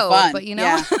that's cheat really code, fun. but you know.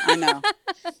 Yeah, I know.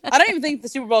 I don't even think the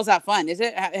Super Bowl is that fun, is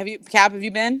it? Have you, Cap? Have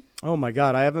you been? Oh my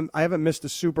God, I haven't missed a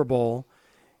Super Bowl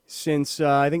since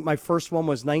I think my first one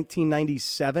was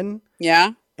 1997.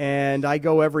 Yeah. And I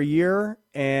go every year,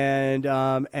 and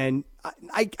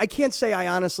I can't say I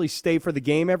honestly stay for the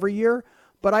game every year,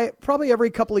 but I probably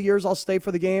every couple of years I'll stay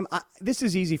for the game. This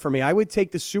is easy for me. I would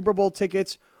take the Super Bowl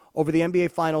tickets over the NBA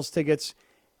Finals tickets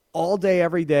all day,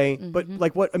 every day. Mm-hmm. But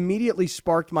like what immediately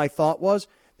sparked my thought was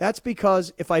that's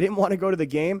because if I didn't want to go to the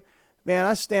game, man,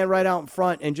 I stand right out in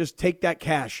front and just take that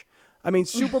cash. I mean,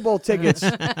 Super Bowl tickets.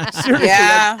 Seriously,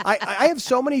 Yeah. like, I have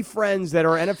so many friends that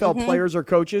are NFL players or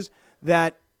coaches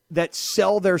that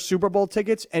sell their Super Bowl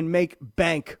tickets and make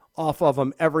bank off of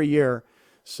them every year.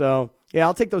 So yeah,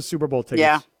 I'll take those Super Bowl tickets.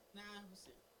 Yeah.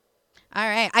 All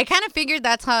right. I kind of figured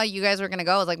that's how you guys were going to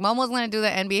go. I was like, Momo's going to do the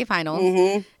NBA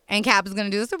Finals, and Cap is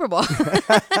going to do the Super Bowl.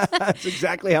 That's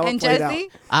exactly how and it played out. Jesse?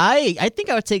 I think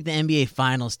I would take the NBA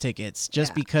Finals tickets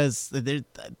just because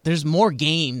there's more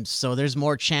games, so there's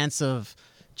more chance of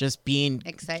just being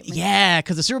Excitement. Yeah,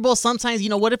 because the Super Bowl sometimes,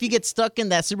 what if you get stuck in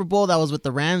that Super Bowl that was with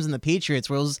the Rams and the Patriots,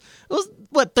 where it was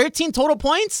what 13 total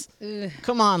points?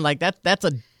 Come on, like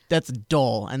that's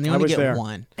dull, and they I only was get there.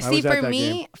 one. I See, was at that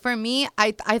game. for me,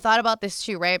 I thought about this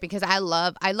too, right? Because I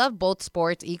love both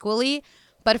sports equally,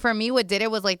 but for me, what did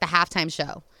it was like the halftime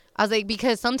show. I was like,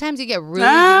 because sometimes you get really,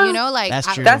 like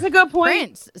That's true. That's a good point.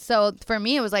 Prince. So for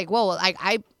me, it was like, whoa, like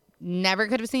I never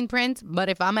could have seen Prince, but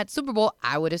if I'm at Super Bowl,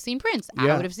 I would have seen Prince.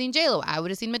 Yeah. I would have seen J-Lo. I would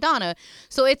have seen Madonna.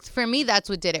 So it's for me, that's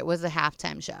what did it was the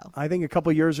halftime show. I think a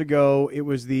couple years ago, it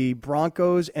was the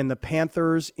Broncos and the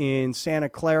Panthers in Santa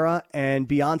Clara, and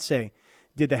Beyonce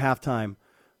did the halftime.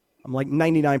 I'm like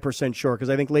 99% sure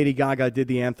because I think Lady Gaga did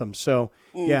the anthem. So,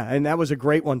 yeah, and that was a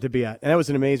great one to be at. And that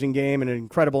was an amazing game and an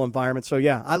incredible environment. So,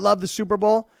 yeah, I love the Super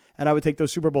Bowl, and I would take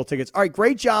those Super Bowl tickets. All right,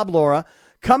 great job, Laura.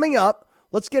 Coming up,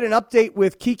 let's get an update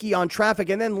with Kiki on traffic,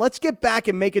 and then let's get back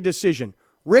and make a decision.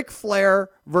 Ric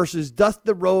Flair versus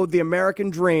Dusty Rhode, the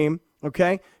American Dream,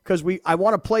 okay? Because I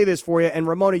want to play this for you, and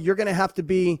Ramona, you're going to have to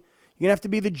be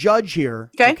the judge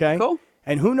here. Okay, cool.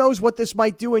 And who knows what this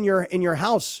might do in your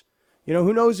house?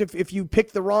 Who knows if you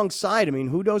pick the wrong side? I mean,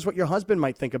 who knows what your husband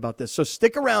might think about this? So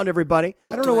stick around, everybody.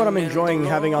 I don't know what I'm enjoying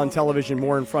having on television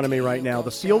more in front of me right now. The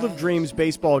Field of Dreams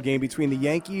baseball game between the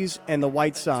Yankees and the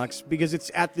White Sox, because it's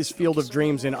at this Field of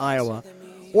Dreams in Iowa.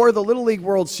 Or the Little League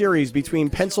World Series between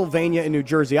Pennsylvania and New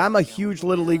Jersey. I'm a huge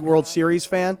Little League World Series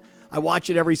fan. I watch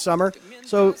it every summer.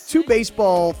 So 2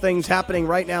 baseball things happening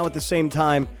right now at the same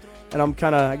time. And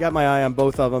I got my eye on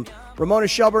both of them. Ramona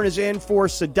Shelburne is in for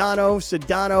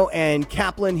Sedano and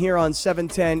Kaplan here on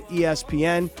 710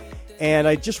 ESPN. And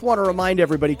I just want to remind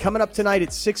everybody, coming up tonight at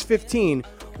 6:15,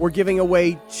 we're giving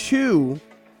away two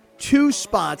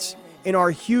spots in our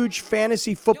huge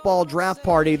fantasy football draft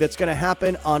party that's going to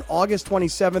happen on August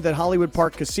 27th at Hollywood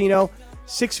Park Casino.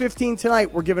 6:15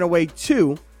 tonight, we're giving away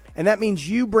 2, and that means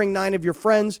you bring 9 of your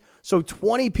friends, so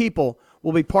 20 people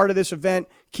will be part of this event.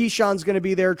 Keyshawn's going to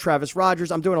be there, Travis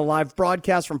Rogers. I'm doing a live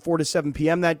broadcast from 4 to 7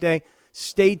 p.m. that day.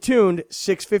 Stay tuned,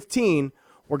 6:15.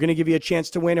 We're going to give you a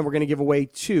chance to win, and we're going to give away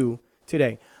 2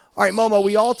 today. All right, Momo,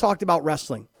 we all talked about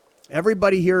wrestling.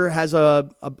 Everybody here has a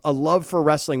love for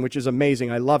wrestling, which is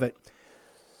amazing. I love it.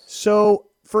 So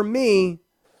for me,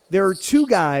 there are 2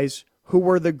 guys who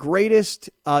were the greatest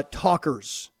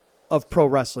talkers of pro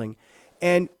wrestling.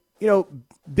 And, you know,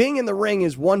 being in the ring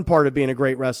is one part of being a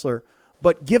great wrestler,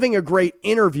 but giving a great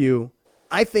interview,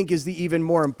 I think, is the even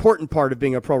more important part of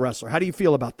being a pro wrestler. How do you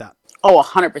feel about that? Oh,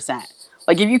 100%.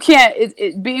 Like, if you can't,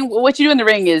 being what you do in the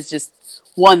ring is just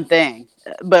one thing,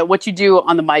 but what you do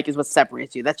on the mic is what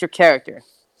separates you. That's your character.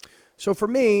 So for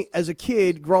me, as a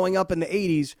kid growing up in the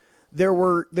 80s, there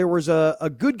was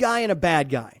a good guy and a bad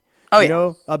guy. Oh, you yeah.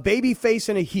 know, a baby face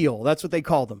and a heel. That's what they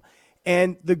called them.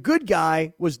 And the good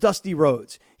guy was Dusty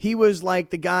Rhodes. He was like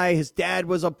the guy, his dad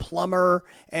was a plumber,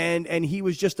 and he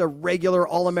was just a regular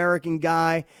All-American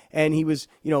guy, and he was,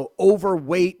 you know,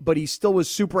 overweight, but he still was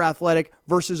super athletic,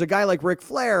 versus a guy like Ric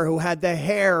Flair who had the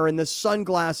hair and the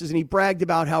sunglasses, and he bragged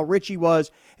about how rich he was.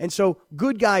 And so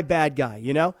good guy, bad guy,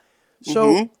 you know?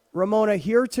 So, Ramona,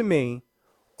 here to me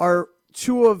are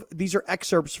these are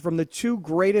excerpts from the 2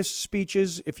 greatest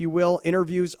speeches, if you will,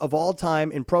 interviews of all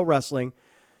time in pro wrestling.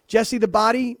 Jesse the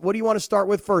Body, what do you want to start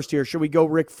with first here? Should we go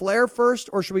Ric Flair first,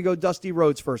 or should we go Dusty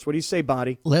Rhodes first? What do you say,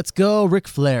 Body? Let's go Ric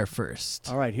Flair first.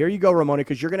 All right, here you go, Ramona,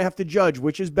 because you're going to have to judge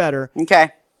which is better.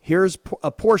 Okay. Here's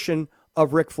a portion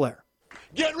of Ric Flair.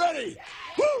 Get ready.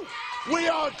 Woo! We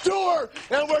are on tour,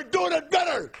 and we're doing it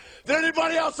better than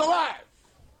anybody else alive.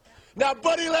 Now,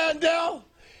 Buddy Landell,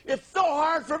 it's so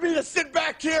hard for me to sit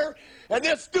back here in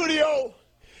this studio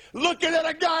looking at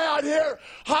a guy out here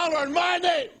hollering my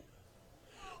name,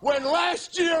 when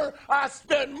last year I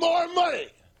spent more money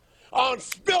on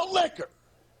spilt liquor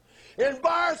in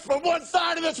bars from one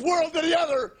side of this world to the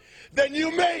other than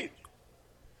you made.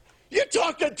 You're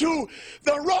talking to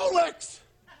the Rolex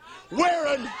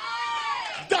wearing,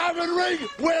 diamond ring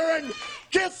wearing,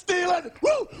 kiss stealing,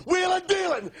 woo, wheeling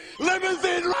dealing,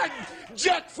 limousine riding,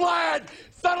 jet flying,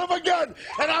 son of a gun,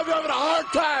 and I'm having a hard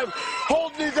time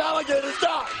holding these alligators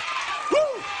down.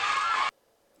 Woo!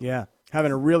 Yeah.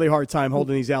 Having a really hard time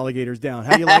holding these alligators down.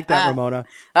 How do you like that, Ramona?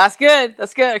 That's good.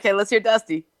 That's good. Okay, let's hear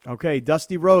Dusty. Okay,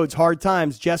 Dusty Rhodes, hard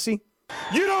times. Jesse?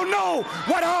 You don't know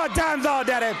what hard times are,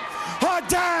 Daddy. Hard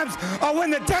times are when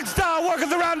the textile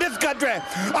workers around this country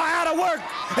are out of work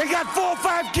and got 4 or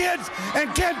 5 kids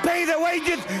and can't pay their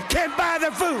wages, can't buy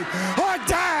their food. Hard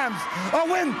times are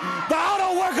when the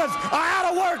auto workers are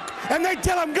out of work and they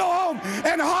tell them go home.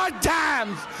 And hard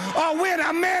times are when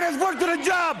a man has worked at a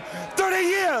job 30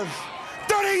 years.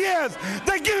 30 years.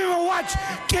 They give him a watch,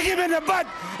 kick him in the butt,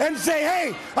 and say,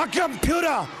 hey, a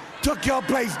computer took your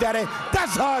place, Daddy.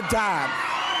 That's hard time.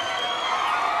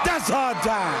 That's hard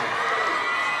time.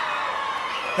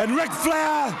 And Ric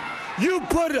Flair, you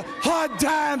put hard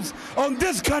times on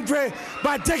this country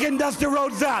by taking Dusty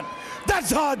Rhodes out.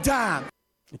 That's hard time.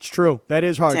 It's true. That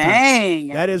is hard Dang.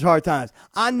 times. That is hard times.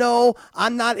 I know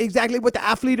I'm not exactly what the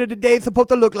athlete of the day is supposed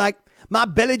to look like. My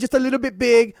belly just a little bit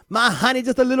big. My honey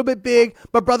just a little bit big.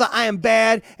 But, brother, I am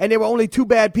bad. And there were only 2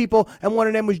 bad people. And one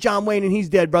of them was John Wayne, and he's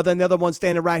dead, brother. And the other one's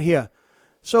standing right here.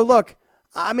 So, look,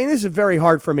 I mean, this is very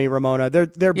hard for me, Ramona.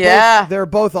 They're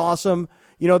both awesome.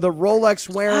 You know, the Rolex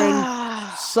wearing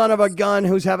son of a gun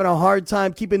who's having a hard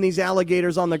time keeping these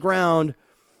alligators on the ground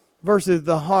versus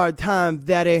the hard time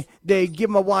that they give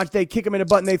him a watch, they kick him in the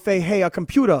butt, and they say, hey, a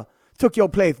computer took your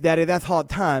place, Daddy. That's hard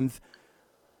times.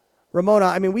 Ramona,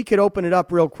 I mean, we could open it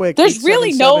up real quick. There's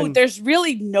really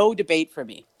no debate for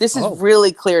me. This is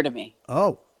really clear to me.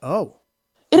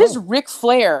 It is Ric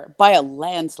Flair by a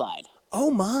landslide.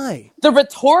 Oh my! The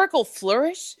rhetorical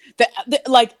flourish,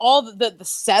 like all the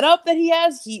setup that he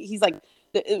has. He's like,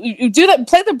 you do that.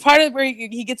 Play the part of where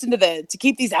he gets into to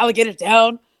keep these alligators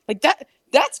down. Like that.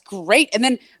 That's great. And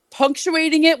then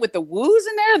punctuating it with the woos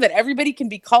in there that everybody can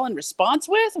be calling response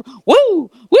with.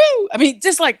 Woo, woo. I mean,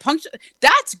 just like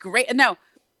that's great. And now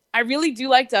I really do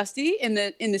like Dusty in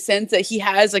the sense that he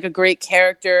has like a great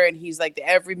character and he's like the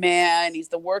everyman, he's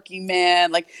the working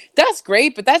man. Like that's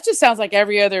great, but that just sounds like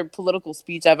every other political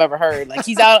speech I've ever heard. Like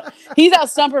he's out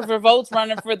stumping for votes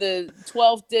running for the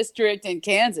 12th district in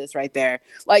Kansas right there.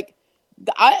 Like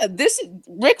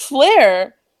Ric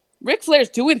Flair's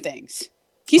doing things.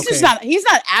 He's just not. He's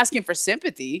not asking for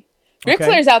sympathy. Ric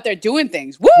Flair's out there doing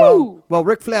things. Woo! Well,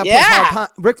 Ric Flair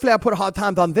put hard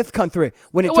times on this country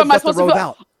when it took Dusty Rhode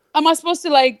out. Am I supposed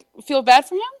to feel bad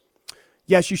for him?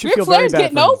 Yes, you should feel very bad. Ric Flair's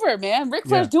getting over, man. Ric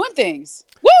Flair's doing things.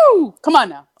 Woo! Come on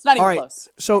now. It's not even close.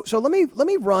 So let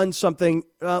me run something.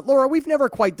 Laura, we've never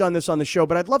quite done this on the show,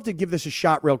 but I'd love to give this a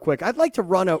shot real quick. I'd like to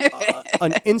run an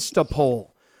Insta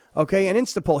poll. Okay, an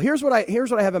Insta poll. Here's what I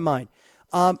have in mind.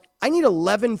 I need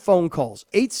 11 phone calls.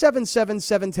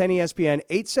 877-710-ESPN,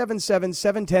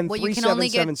 877-710-3776. Well, you can only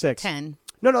get 10.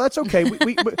 No, that's okay.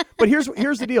 But here's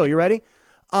the deal. You ready?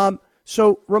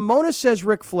 So Ramona says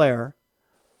Ric Flair.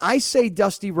 I say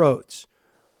Dusty Rhodes.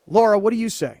 Laura, what do you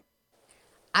say?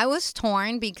 I was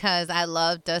torn because I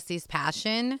love Dusty's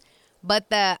passion, but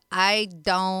I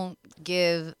don't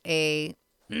give a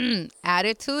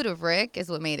attitude of Rick is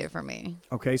what made it for me.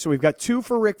 Okay, so we've got 2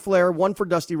 for Ric Flair, 1 for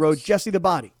Dusty Rhodes. Jesse the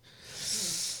Body.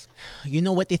 You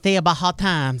know what they say about hard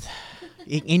times.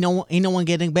 Ain't no one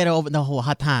getting better over the whole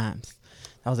hard times.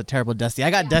 That was a terrible Dusty. I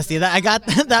got Dusty. I got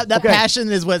that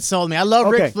passion is what sold me. I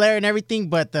love Ric Flair and everything,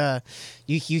 but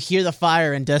you hear the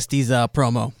fire in Dusty's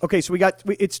promo. Okay, so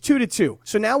it's 2-2.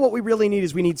 So now what we really need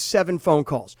is 7 phone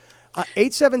calls.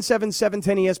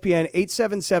 877-710-ESPN,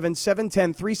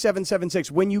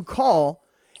 877-710-3776. When you call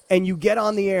and you get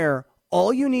on the air,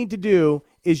 all you need to do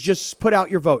is just put out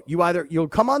your vote. You'll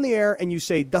come on the air and you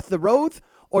say Dusty Rhode,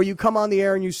 or you come on the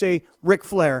air and you say Ric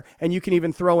Flair, and you can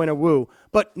even throw in a woo.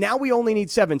 But now we only need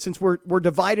 7. Since we're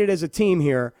divided as a team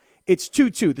here, it's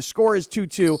 2-2. The score is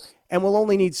 2-2, and we'll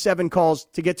only need 7 calls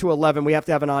to get to 11. We have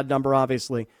to have an odd number,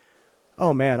 obviously.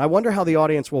 Oh, man, I wonder how the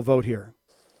audience will vote here.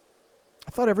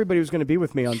 I thought everybody was going to be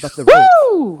with me on Dusty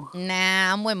Rhodes.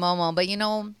 Nah, I'm with Momo, but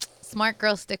smart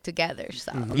girls stick together.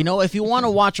 So if you want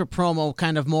to watch a promo,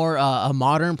 kind of more a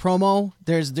modern promo,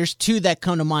 there's 2 that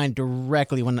come to mind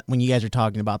directly when you guys are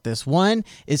talking about this. One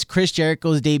is Chris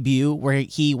Jericho's debut, where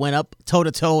he went up toe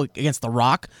to toe against The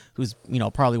Rock, who's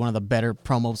probably one of the better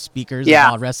promo speakers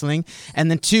about wrestling. And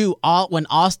then 2, when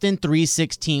Austin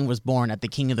 316 was born at the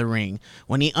King of the Ring,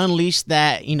 when he unleashed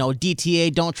that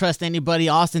DTA, don't trust anybody,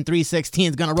 Austin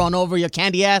 316 is gonna run over your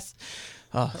candy ass.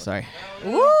 Oh, sorry.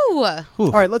 Ooh.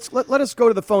 All right, let us go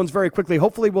to the phones very quickly.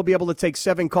 Hopefully we'll be able to take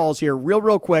 7 calls here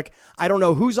real quick. I don't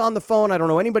know who's on the phone. I don't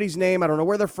know anybody's name. I don't know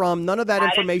where they're from. None of that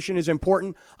information is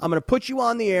important. I'm going to put you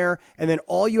on the air, and then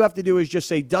all you have to do is just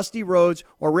say Dusty Rhodes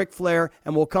or Ric Flair,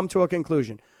 and we'll come to a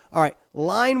conclusion. All right,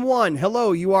 line 1.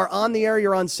 Hello, you are on the air.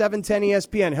 You're on 710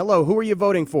 ESPN. Hello, who are you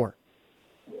voting for?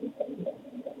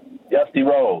 Dusty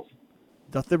Rhodes.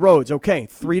 Dusty Rhodes, okay,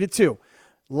 3-2.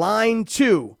 Line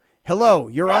 2. Hello,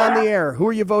 you're on the air. Who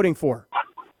are you voting for?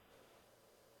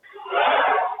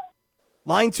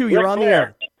 Line 2, you're on the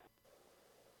air.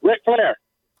 Ric Flair.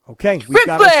 Okay, we've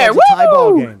got ourselves a tie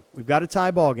ball game. We've got a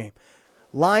tie ball game.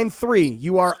 Line 3,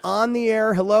 you are on the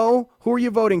air. Hello, who are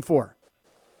you voting for?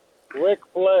 Ric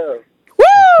Flair.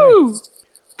 Woo! Okay.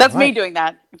 That's me doing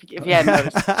that, if you hadn't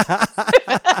noticed.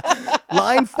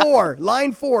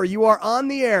 Line 4, you are on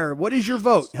the air. What is your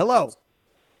vote? Hello.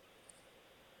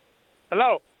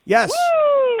 Hello. Yes.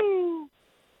 Woo!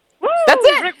 Woo! That's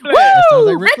it. Ric Flair.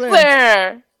 Woo! Ric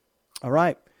Flair. All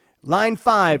right. Line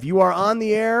 5, you are on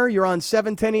the air. You're on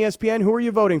 710 ESPN. Who are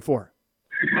you voting for?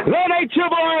 That ain't your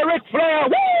boy, Ric Flair.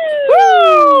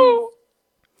 Woo!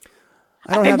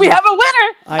 I think we have a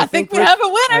winner. I think we have a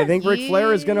winner. I think Ric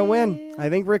Flair is going to win.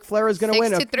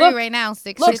 6-3 right now.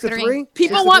 6-3.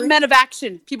 People want men of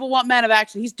action.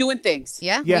 He's doing things.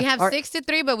 Yeah. We have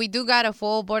 6-3, but we do got a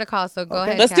full board of calls. So go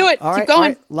ahead. Let's do it. Keep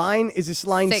going. Is this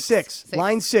line 6?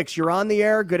 Line 6. You're on the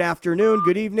air. Good afternoon.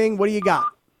 Good evening. What do you got?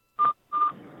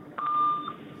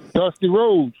 Dusty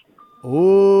Rhodes.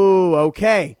 Ooh,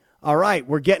 okay. All right.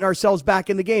 We're getting ourselves back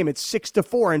in the game. It's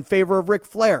 6-4 in favor of Ric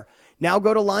Flair. Now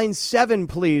go to line 7,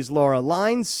 please, Laura.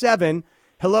 Line 7.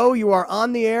 Hello, you are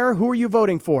on the air. Who are you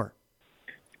voting for?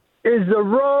 Is the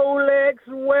Rolex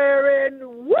wearing?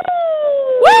 Woo!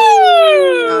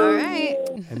 Woo! All right.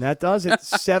 And that does it.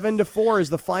 7-4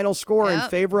 is the final score in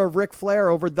favor of Ric Flair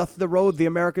over Dusty Rhode, the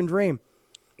American Dream.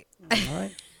 All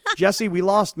right. Jesse, we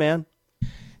lost, man.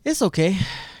 It's okay.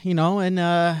 In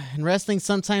wrestling,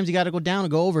 sometimes you got to go down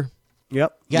and go over.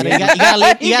 Yep. You gotta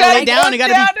lay down.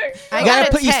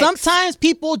 Sometimes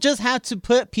people just have to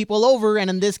put people over, and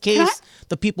in this case,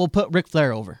 the people put Ric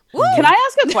Flair over. Can I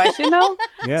ask a question though?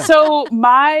 Yeah. So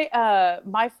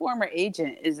my former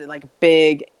agent is like a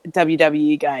big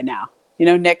WWE guy now.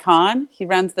 Nick Khan. He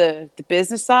runs the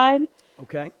business side.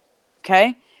 Okay.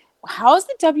 How's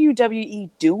the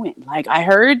WWE doing? Like I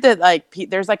heard that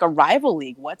there's like a rival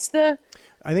league. What's the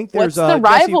I think there's what's the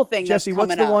rival thing Jesse, that's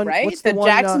what's coming the one? up, right? What's the one,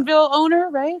 Jacksonville owner,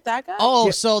 right? That guy. Oh,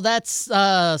 so that's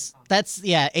a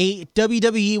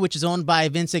WWE, which is owned by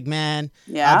Vince McMahon.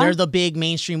 Yeah, they're the big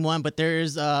mainstream one, but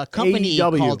there's a company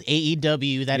AEW. called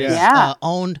AEW that is Yeah.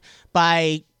 owned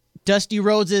by Dusty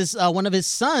Rhodes' one of his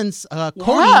sons,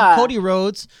 Cody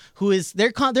Rhodes, who is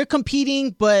they're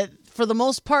competing, but for the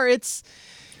most part, it's.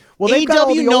 Well,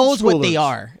 AEW knows what they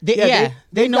are. They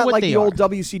know got, what like they the are. old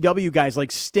WCW guys,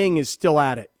 like Sting is still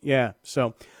at it. Yeah. So,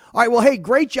 all right. Well, hey,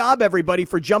 great job, everybody,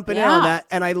 for jumping in on that.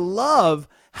 And I love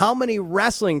how many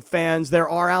wrestling fans there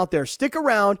are out there. Stick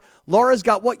around. Laura's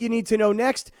got what you need to know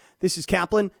next. This is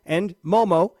Kaplan and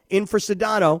Momo in for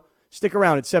Sedano. Stick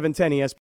around at 710 ESPN.